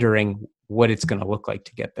 surrendering what it's going to look like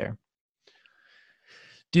to get there.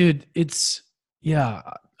 Dude, I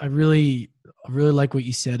really like what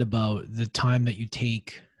you said about the time that you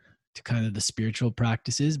take to kind of the spiritual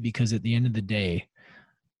practices, because at the end of the day,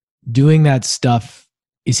 doing that stuff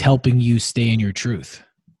is helping you stay in your truth,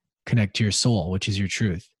 connect to your soul, which is your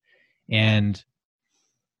truth. And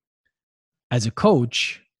as a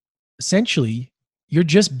coach, essentially, you're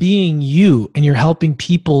just being you and you're helping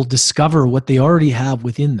people discover what they already have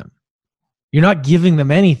within them. You're not giving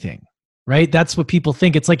them anything, right? That's what people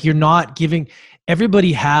think. It's like you're not giving.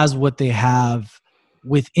 Everybody has what they have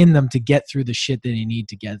within them to get through the shit that they need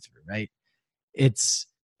to get through, right?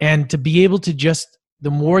 And to be able to just,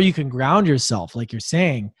 the more you can ground yourself, like you're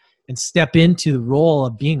saying, and step into the role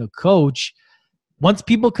of being a coach, once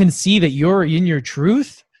people can see that you're in your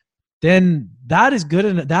truth, then that is good.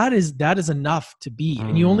 And that is enough to be.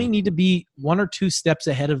 And you only need to be 1 or 2 steps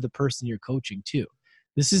ahead of the person you're coaching too.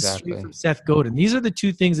 This is straight from Seth Godin. These are the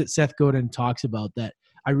 2 things that Seth Godin talks about that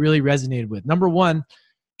I really resonated with. Number 1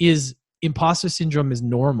 is imposter syndrome is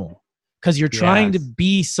normal because you're trying to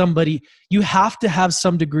be somebody. You have to have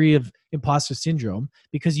some degree of imposter syndrome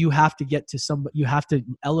because you have to get to somebody, you have to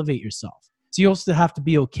elevate yourself. So you also have to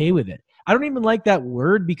be okay with it. I don't even like that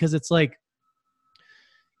word because it's like,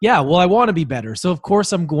 yeah, well, I want to be better. So of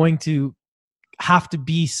course I'm going to have to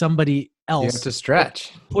be somebody else. You have to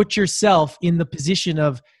stretch. Put yourself in the position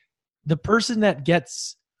of the person that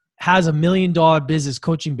has $1 million business,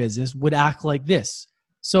 coaching business, would act like this.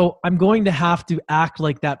 So I'm going to have to act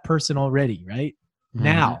like that person already, right? Mm-hmm.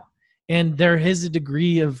 Now. And there is a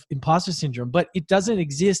degree of imposter syndrome, but it doesn't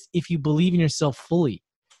exist if you believe in yourself fully.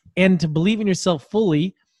 And to believe in yourself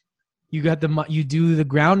fully, you do the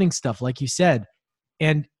grounding stuff, like you said.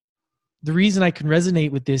 And the reason I can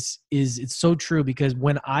resonate with this is it's so true, because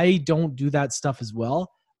when I don't do that stuff as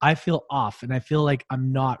well, I feel off and I feel like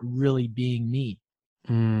I'm not really being me.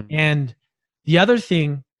 And the other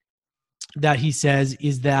thing that he says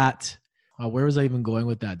is that, where was I even going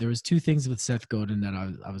with that? There was two things with Seth Godin that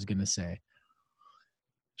I was going to say.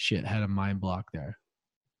 Shit, had a mind block there.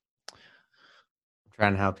 I'm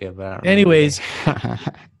trying to help you, but anyways,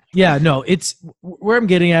 yeah, no, it's where I'm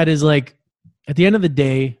getting at is like, at the end of the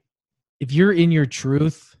day, if you're in your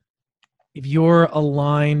truth, if you're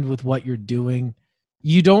aligned with what you're doing,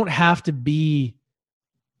 you don't have to be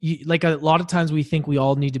like, a lot of times we think we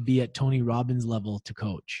all need to be at Tony Robbins level to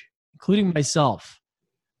coach, including myself,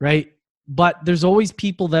 right? But there's always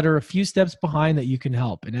people that are a few steps behind that you can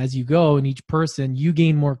help. And as you go in each person, you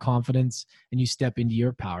gain more confidence and you step into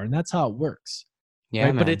your power. And that's how it works. Yeah,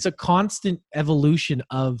 right? But it's a constant evolution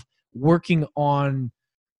of working on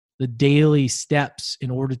the daily steps in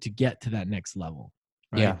order to get to that next level.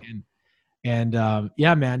 Right? Yeah. And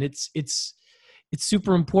yeah, man, it's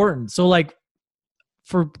super important. So like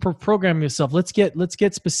for programming yourself, let's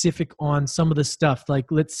get specific on some of the stuff.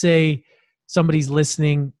 Like, let's say somebody's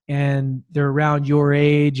listening and they're around your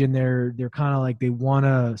age and they're kind of like, they want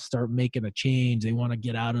to start making a change. They want to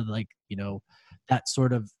get out of, like, you know, that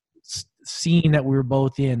sort of scene that we were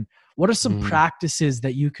both in. What are some practices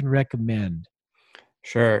that you can recommend?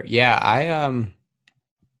 Sure. Yeah.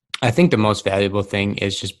 I think the most valuable thing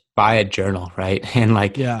is just buy a journal, right? And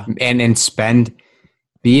like, and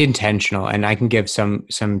be intentional. And I can give some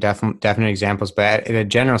definite examples, but in a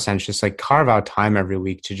general sense, just like carve out time every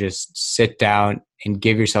week to just sit down and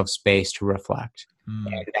give yourself space to reflect.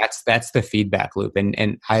 And that's the feedback loop.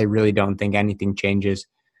 And I really don't think anything changes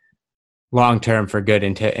long-term for good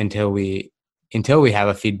until we have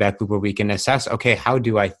a feedback loop where we can assess, okay, how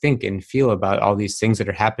do I think and feel about all these things that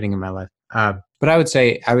are happening in my life? But I would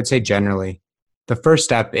say generally, the first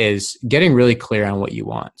step is getting really clear on what you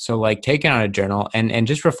want. So like taking out a journal and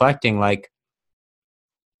just reflecting, like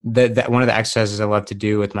that one of the exercises I love to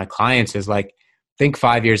do with my clients is like, think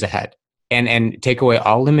 5 years ahead and take away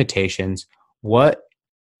all limitations. What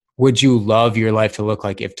would you love your life to look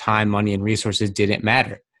like if time, money, and resources didn't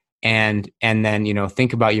matter? And then, you know,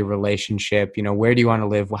 think about your relationship, you know, where do you want to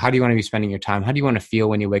live? How do you want to be spending your time? How do you want to feel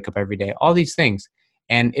when you wake up every day? All these things.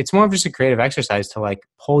 And it's more of just a creative exercise to like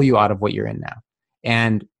pull you out of what you're in now.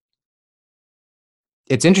 And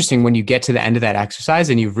it's interesting when you get to the end of that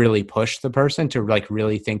exercise and you've really pushed the person to like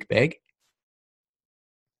really think big.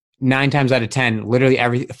 9 times out of 10,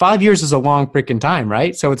 literally 5 years is a long freaking time,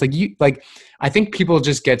 right? So it's like I think people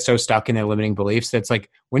just get so stuck in their limiting beliefs. That's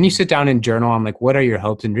like when you sit down and journal on like, what are your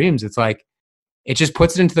hopes and dreams? It's like, it just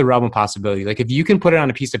puts it into the realm of possibility. Like if you can put it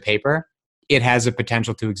on a piece of paper, it has a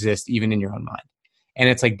potential to exist even in your own mind. And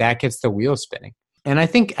it's like, that gets the wheel spinning. And I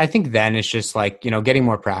think then it's just like, you know, getting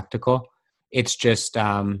more practical. It's just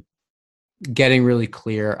getting really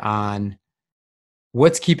clear on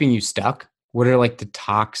what's keeping you stuck. What are like the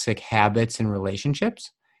toxic habits and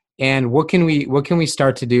relationships? And what can we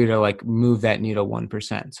start to do to like move that needle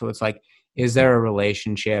 1%? So it's like, is there a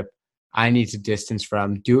relationship I need to distance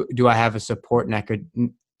from? Do I have a support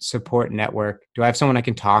network? Do I have someone I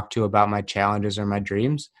can talk to about my challenges or my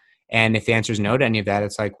dreams? And if the answer is no to any of that,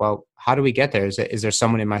 it's like, well, how do we get there? Is there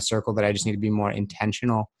someone in my circle that I just need to be more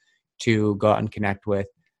intentional to go out and connect with?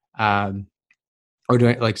 Or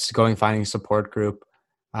doing like finding a support group,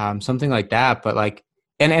 something like that. But like,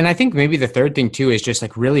 and I think maybe the third thing too is just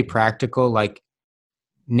like really practical, like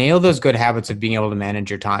nail those good habits of being able to manage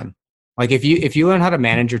your time. Like if you learn how to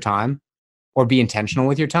manage your time or be intentional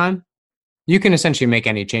with your time, you can essentially make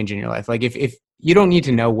any change in your life. Like if you don't need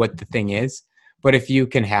to know what the thing is, but if you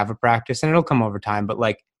can have a practice, and it'll come over time. But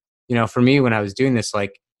like, you know, for me, when I was doing this,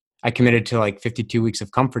 like I committed to like 52 weeks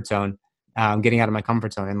of comfort zone, getting out of my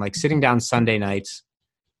comfort zone and like sitting down Sunday nights,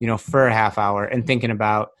 you know, for a half hour and thinking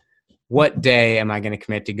about what day am I going to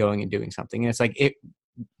commit to going and doing something. And it's like,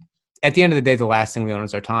 at the end of the day, the last thing we own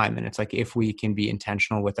is our time. And it's like, if we can be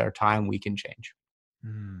intentional with our time, we can change.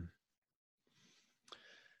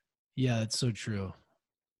 Yeah, that's so true.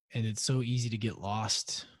 And it's so easy to get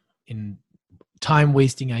lost in time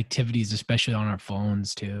wasting activities, especially on our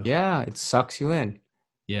phones too. Yeah. It sucks you in.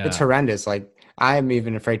 Yeah. It's horrendous. Like I'm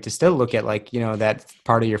even afraid to still look at like, you know, that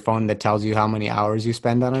part of your phone that tells you how many hours you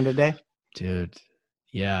spend on it a day. Dude.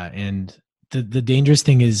 Yeah. And the dangerous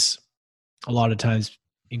thing is a lot of times,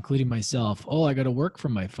 including myself, I got to work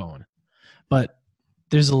from my phone, but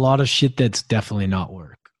there's a lot of shit that's definitely not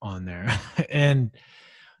work on there. And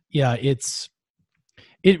yeah,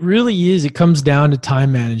 it really is. It comes down to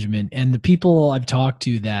time management, and the people I've talked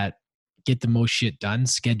to that get the most shit done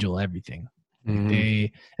schedule everything.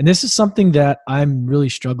 Like and this is something that I'm really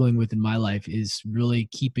struggling with in my life, is really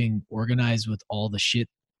keeping organized with all the shit,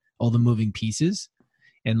 all the moving pieces,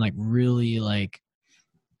 and like really like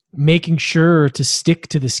making sure to stick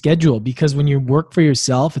to the schedule, because when you work for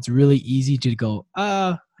yourself, it's really easy to go,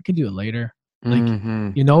 I can do it later. Like,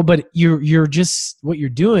 you know, but you're just, what you're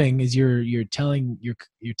doing is you're telling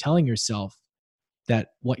yourself that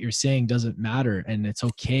what you're saying doesn't matter, and it's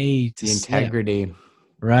okay to the slip, integrity,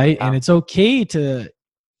 right? Yeah. And it's okay to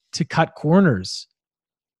cut corners.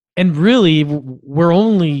 And really, we're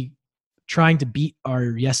only trying to beat our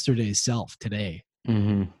yesterday's self today,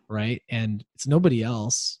 right? And it's nobody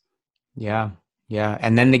else. Yeah. Yeah.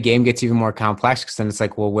 And then the game gets even more complex, because then it's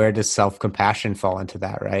like, well, where does self-compassion fall into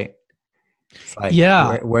that, right? It's like,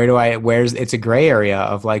 where's it's a gray area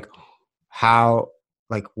of like, how,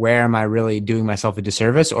 like, where am I really doing myself a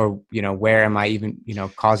disservice, or, you know, where am I even, you know,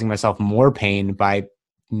 causing myself more pain by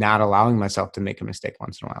not allowing myself to make a mistake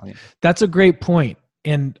once in a while. You know? That's a great point.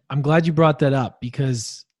 And I'm glad you brought that up,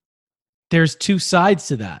 because there's two sides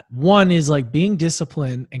to that. One is like being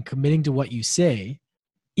disciplined and committing to what you say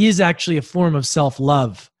is actually a form of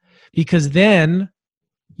self-love, because then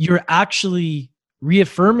you're actually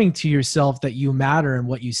reaffirming to yourself that you matter and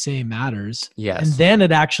what you say matters. Yes. And then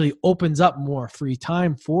it actually opens up more free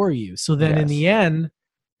time for you. So then in the end,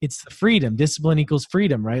 it's the freedom. Discipline equals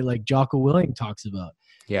freedom, right? Like Jocko Willing talks about.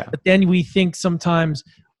 Yeah. But then we think sometimes,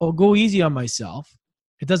 oh, go easy on myself.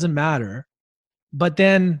 It doesn't matter. But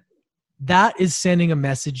then that is sending a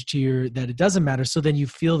message to you that it doesn't matter. So then you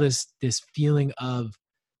feel this feeling of,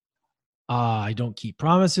 I don't keep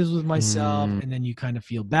promises with myself. And then you kind of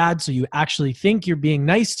feel bad. So you actually think you're being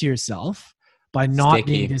nice to yourself by not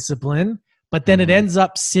being disciplined. But then it ends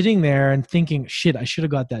up sitting there and thinking, shit, I should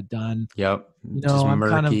have got that done. Yep. You know, just I'm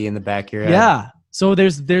murky kind of, in the back of your head. Yeah. So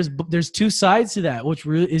there's two sides to that, which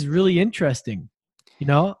is really interesting, you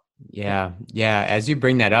know? Yeah. Yeah. As you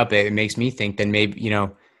bring that up, it makes me think then maybe, you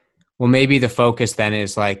know, well, maybe the focus then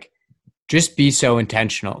is like, just be so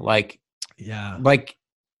intentional. Like, like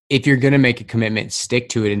if you're going to make a commitment, stick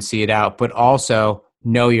to it and see it out, but also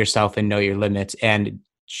know yourself and know your limits. And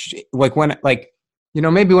like when, like, you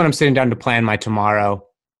know, maybe when I'm sitting down to plan my tomorrow,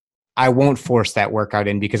 I won't force that workout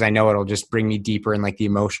in, because I know it'll just bring me deeper in like the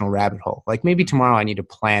emotional rabbit hole. Like maybe tomorrow I need to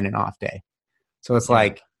plan an off day. So it's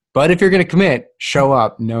like, but if you're going to commit, show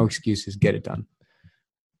up, no excuses, get it done.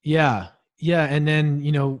 Yeah. Yeah. And then,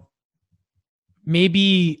 you know,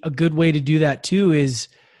 maybe a good way to do that too is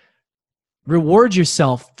reward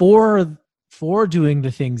yourself for doing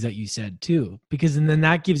the things that you said too, because and then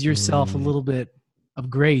that gives yourself a little bit of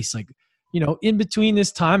grace. Like, you know, in between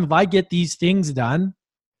this time, if I get these things done,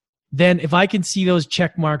 then if I can see those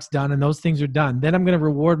check marks done and those things are done, then I'm going to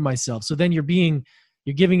reward myself. So then you're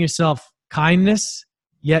giving yourself kindness,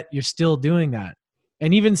 yet you're still doing that.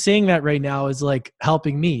 And even saying that right now is like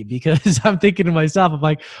helping me, because I'm thinking to myself, I'm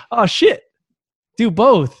like, oh shit, do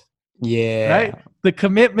both. Yeah. Right? The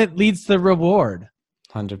commitment leads to the reward.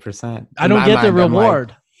 100%. I don't get the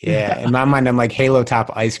reward. In my mind, I'm like Halo Top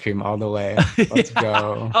ice cream all the way. Let's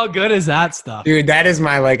go. How good is that stuff? Dude, that is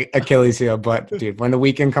my like Achilles heel. But dude, when the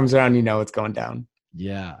weekend comes around, you know it's going down.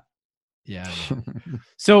 Yeah. Yeah.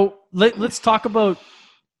 So let's talk about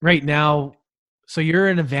right now. So you're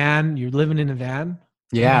in a van, you're living in a van.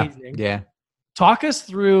 Yeah. Amazing. Yeah. Talk us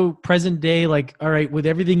through present day, like, all right, with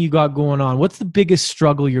everything you got going on, what's the biggest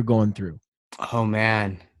struggle you're going through? Oh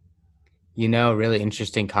man. You know, really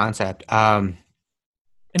interesting concept.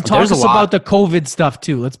 And talk us about the COVID stuff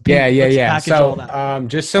too. Let's package all that.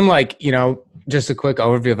 Just some like, you know, just a quick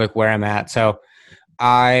overview of like where I'm at. So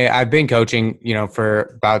I've been coaching, you know,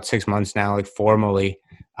 for about 6 months now, like formally.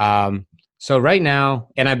 So right now,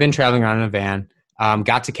 and I've been traveling around in a van,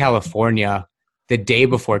 got to California the day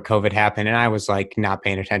before COVID happened. And I was like not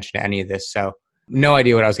paying attention to any of this. So no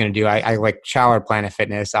idea what I was going to do. I like shower Planet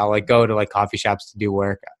Fitness. I'll like go to like coffee shops to do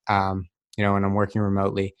work, you know, when I'm working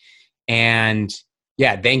remotely. And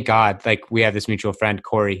yeah, thank God. Like we have this mutual friend,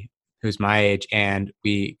 Corey, who's my age, and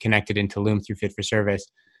we connected in Tulum through Fit for Service.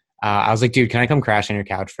 I was like, dude, can I come crash on your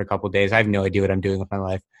couch for a couple of days? I have no idea what I'm doing with my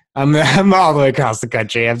life. I'm all the way across the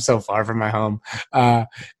country. I'm so far from my home. And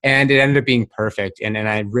it ended up being perfect. And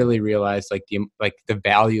I really realized like the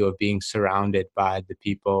value of being surrounded by the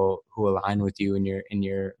people who align with you in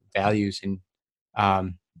your values and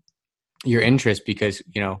your interests, because,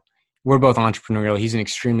 you know, we're both entrepreneurial. He's an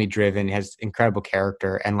extremely driven, has incredible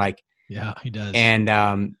character, and like, yeah, he does.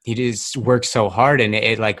 And he just works so hard, and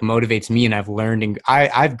it like motivates me. And I've learned, and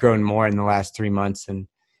I've grown more in the last 3 months and,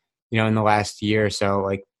 you know, in the last year. So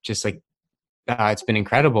like, just like, it's been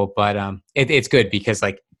incredible, but it's good because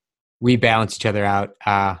like we balance each other out.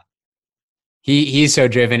 he's so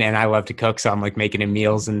driven, and I love to cook. So I'm like making him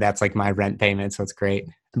meals, and that's like my rent payment. So it's great.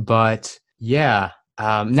 But yeah,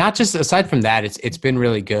 not just aside from that, it's been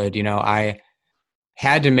really good. You know, I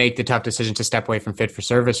had to make the tough decision to step away from Fit for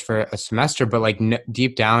Service for a semester, but like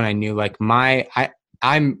deep down, I knew like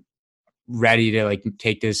I'm ready to like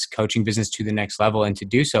take this coaching business to the next level. And to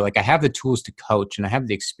do so, like I have the tools to coach and I have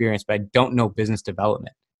the experience, but I don't know business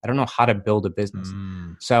development. I don't know how to build a business.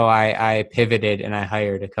 So I pivoted and I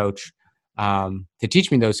hired a coach to teach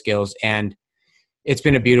me those skills. And it's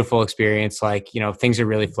been a beautiful experience. Like, you know, things are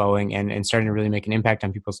really flowing and starting to really make an impact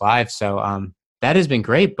on people's lives. So that has been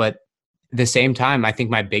great. But at the same time, I think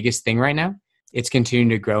my biggest thing right now, it's continuing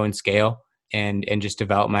to grow and scale and just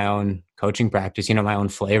develop my own coaching practice, you know, my own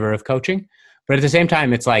flavor of coaching. But at the same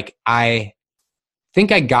time, it's like, I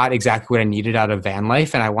think I got exactly what I needed out of van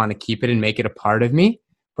life and I want to keep it and make it a part of me.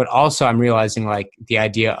 But also I'm realizing like the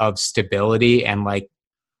idea of stability and like,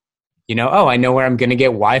 you know, oh, I know where I'm going to get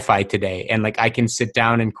Wi-Fi today. And like, I can sit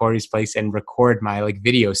down in Corey's place and record my like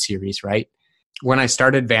video series, right? When I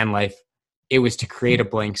started van life, it was to create a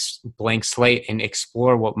blank slate and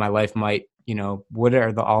explore what my life might, you know, what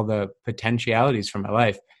are all the potentialities for my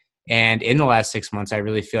life. And in the last 6 months, I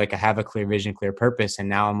really feel like I have a clear vision, clear purpose. And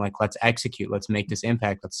now I'm like, let's execute, let's make this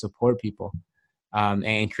impact, let's support people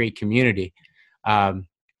and create community.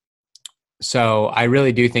 So I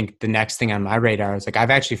really do think the next thing on my radar is like, I've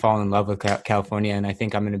actually fallen in love with California. And I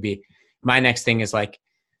think I'm going to be, my next thing is like,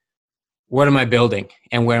 what am I building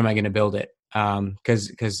and where am I going to build it?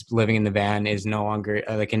 Because living in the van is no longer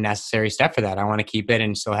like a necessary step for that. I want to keep it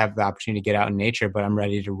and still have the opportunity to get out in nature, but I'm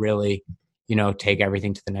ready to really, you know, take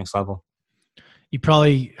everything to the next level. You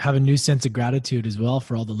probably have a new sense of gratitude as well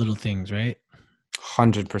for all the little things, right?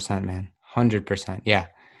 100%, man. 100%. Yeah.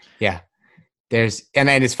 Yeah. And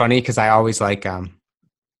it's funny because I always like,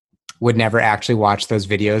 would never actually watch those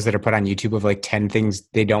videos that are put on YouTube of like 10 things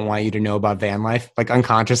they don't want you to know about van life. Like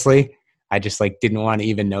unconsciously, I just like didn't want to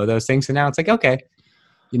even know those things. And now it's like, okay,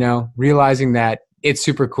 you know, realizing that it's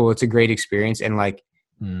super cool. It's a great experience. And like,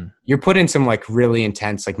 you're put in some like really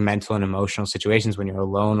intense, like mental and emotional situations when you're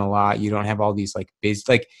alone a lot. You don't have all these like busy,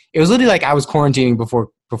 like it was literally like I was quarantining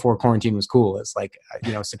before quarantine was cool. It's like,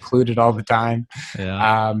 you know, secluded all the time.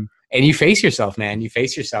 Yeah. And you face yourself, man, you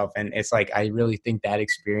face yourself. And it's like, I really think that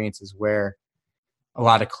experience is where a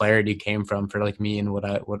lot of clarity came from for like me and what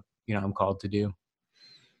you know, I'm called to do.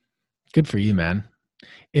 Good for you, man.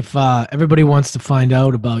 If everybody wants to find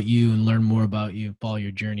out about you and learn more about you, follow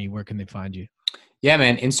your journey, where can they find you? Yeah,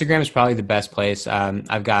 man. Instagram is probably the best place.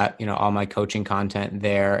 I've got, you know, all my coaching content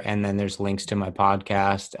there. And then there's links to my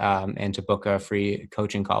podcast and to book a free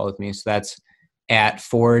coaching call with me. So that's at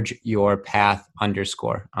forgeyourpath_ on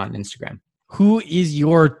Instagram. Who is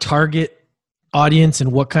your target audience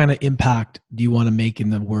and what kind of impact do you want to make in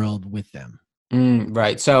the world with them?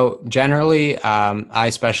 Right. So generally, I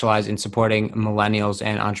specialize in supporting millennials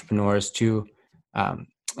and entrepreneurs to,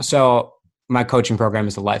 so my coaching program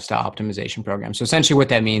is a lifestyle optimization program. So essentially what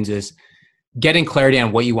that means is getting clarity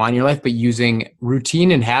on what you want in your life, but using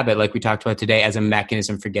routine and habit, like we talked about today, as a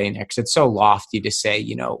mechanism for getting there. Because it's so lofty to say,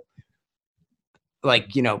 you know,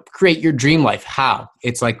 like, you know, create your dream life. How?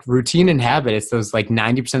 It's like routine and habit. It's those like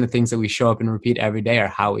 90% of the things that we show up and repeat every day are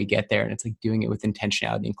how we get there. And it's like doing it with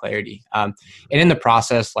intentionality and clarity. And in the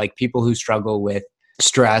process, like people who struggle with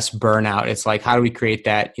stress, burnout, it's like, how do we create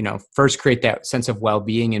that, you know, first create that sense of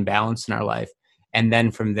well-being and balance in our life. And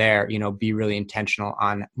then from there, you know, be really intentional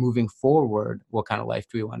on moving forward. What kind of life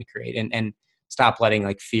do we want to create? And stop letting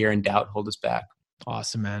like fear and doubt hold us back.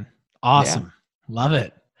 Awesome, man. Awesome. Yeah. Love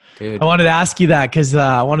it. Dude. I wanted to ask you that because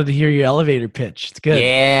I wanted to hear your elevator pitch. It's good.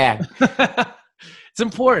 Yeah. It's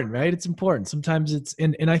important, right? It's important. Sometimes it's,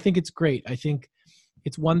 and I think it's great. I think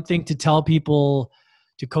it's one thing to tell people,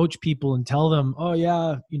 to coach people and tell them, oh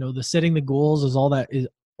yeah, you know, the setting the goals is all that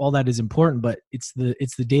is important, but it's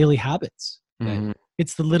the daily habits. Mm-hmm.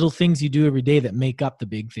 It's the little things you do every day that make up the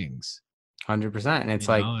big things. 100%. And it's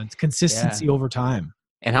it's consistency over time.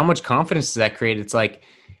 And how much confidence does that create? It's like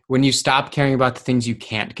when you stop caring about the things you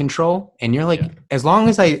can't control and you're like, as long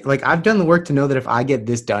as I've done the work to know that if I get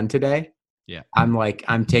this done today,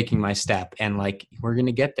 I'm taking my step and like, we're going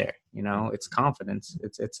to get there. You know, it's confidence.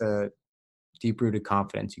 It's a deep-rooted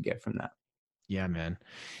confidence you get from that. Yeah, man.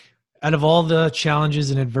 Out of all the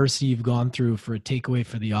challenges and adversity you've gone through, for a takeaway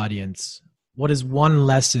for the audience, what is one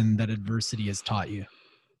lesson that adversity has taught you?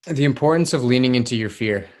 The importance of leaning into your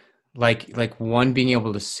fear. Like one, being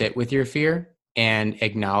able to sit with your fear and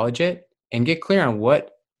acknowledge it and get clear on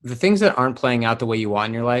what the things that aren't playing out the way you want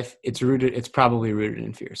in your life, it's probably rooted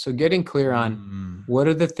in fear. So getting clear on what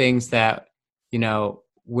are the things that, you know,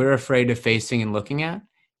 we're afraid of facing and looking at,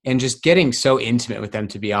 and just getting so intimate with them,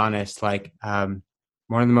 to be honest. Like one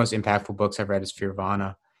of the most impactful books I've read is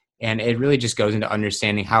Fearvana. And it really just goes into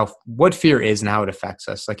understanding what fear is and how it affects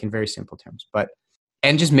us, like in very simple terms.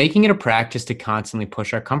 And just making it a practice to constantly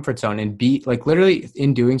push our comfort zone and be like, literally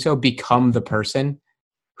in doing so, become the person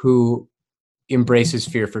who embraces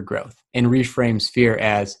fear for growth and reframes fear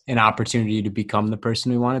as an opportunity to become the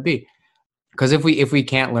person we want to be. Because if we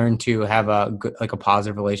can't learn to have a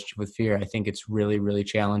positive relationship with fear, I think it's really, really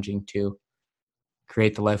challenging to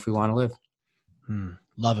create the life we want to live.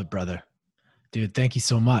 Love it, brother. Dude, thank you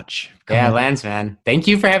so much. Lance, man. Thank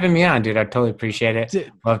you for having me on, dude. I totally appreciate it.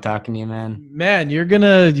 Love talking to you, man. Man, you're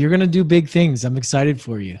gonna do big things. I'm excited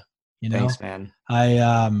for you. You know? Thanks, man.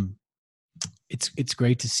 It's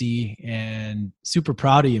great to see and super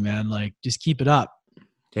proud of you, man. Like, just keep it up.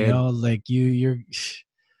 Dude. You know, like you're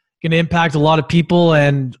gonna impact a lot of people,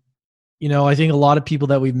 and you know, I think a lot of people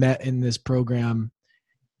that we've met in this program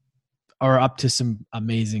are up to some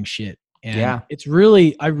amazing shit. And it's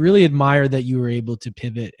really, I really admire that you were able to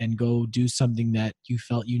pivot and go do something that you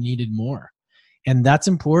felt you needed more. And that's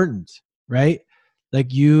important, right?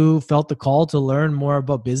 Like, you felt the call to learn more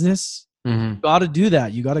about business. You got to do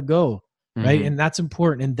that. You got to go, right? And that's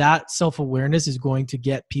important. And that self-awareness is going to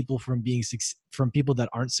get people from people that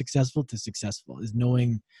aren't successful to successful, is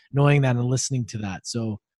knowing that and listening to that.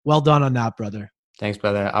 So well done on that, brother. Thanks,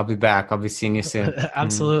 brother. I'll be back. I'll be seeing you soon.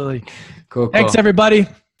 Absolutely. Cool. Thanks, everybody.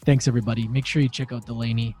 Thanks, everybody. Make sure you check out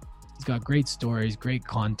Delaney. He's got great stories, great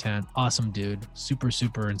content. Awesome dude. Super,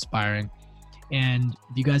 super inspiring. And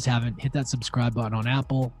if you guys haven't, hit that subscribe button on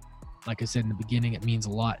Apple. Like I said in the beginning, it means a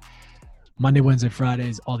lot. Monday, Wednesday,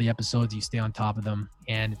 Fridays, all the episodes, you stay on top of them.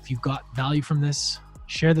 And if you've got value from this,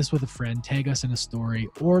 share this with a friend, tag us in a story,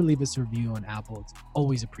 or leave us a review on Apple. It's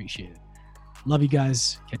always appreciated. Love you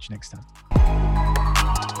guys. Catch you next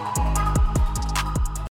time.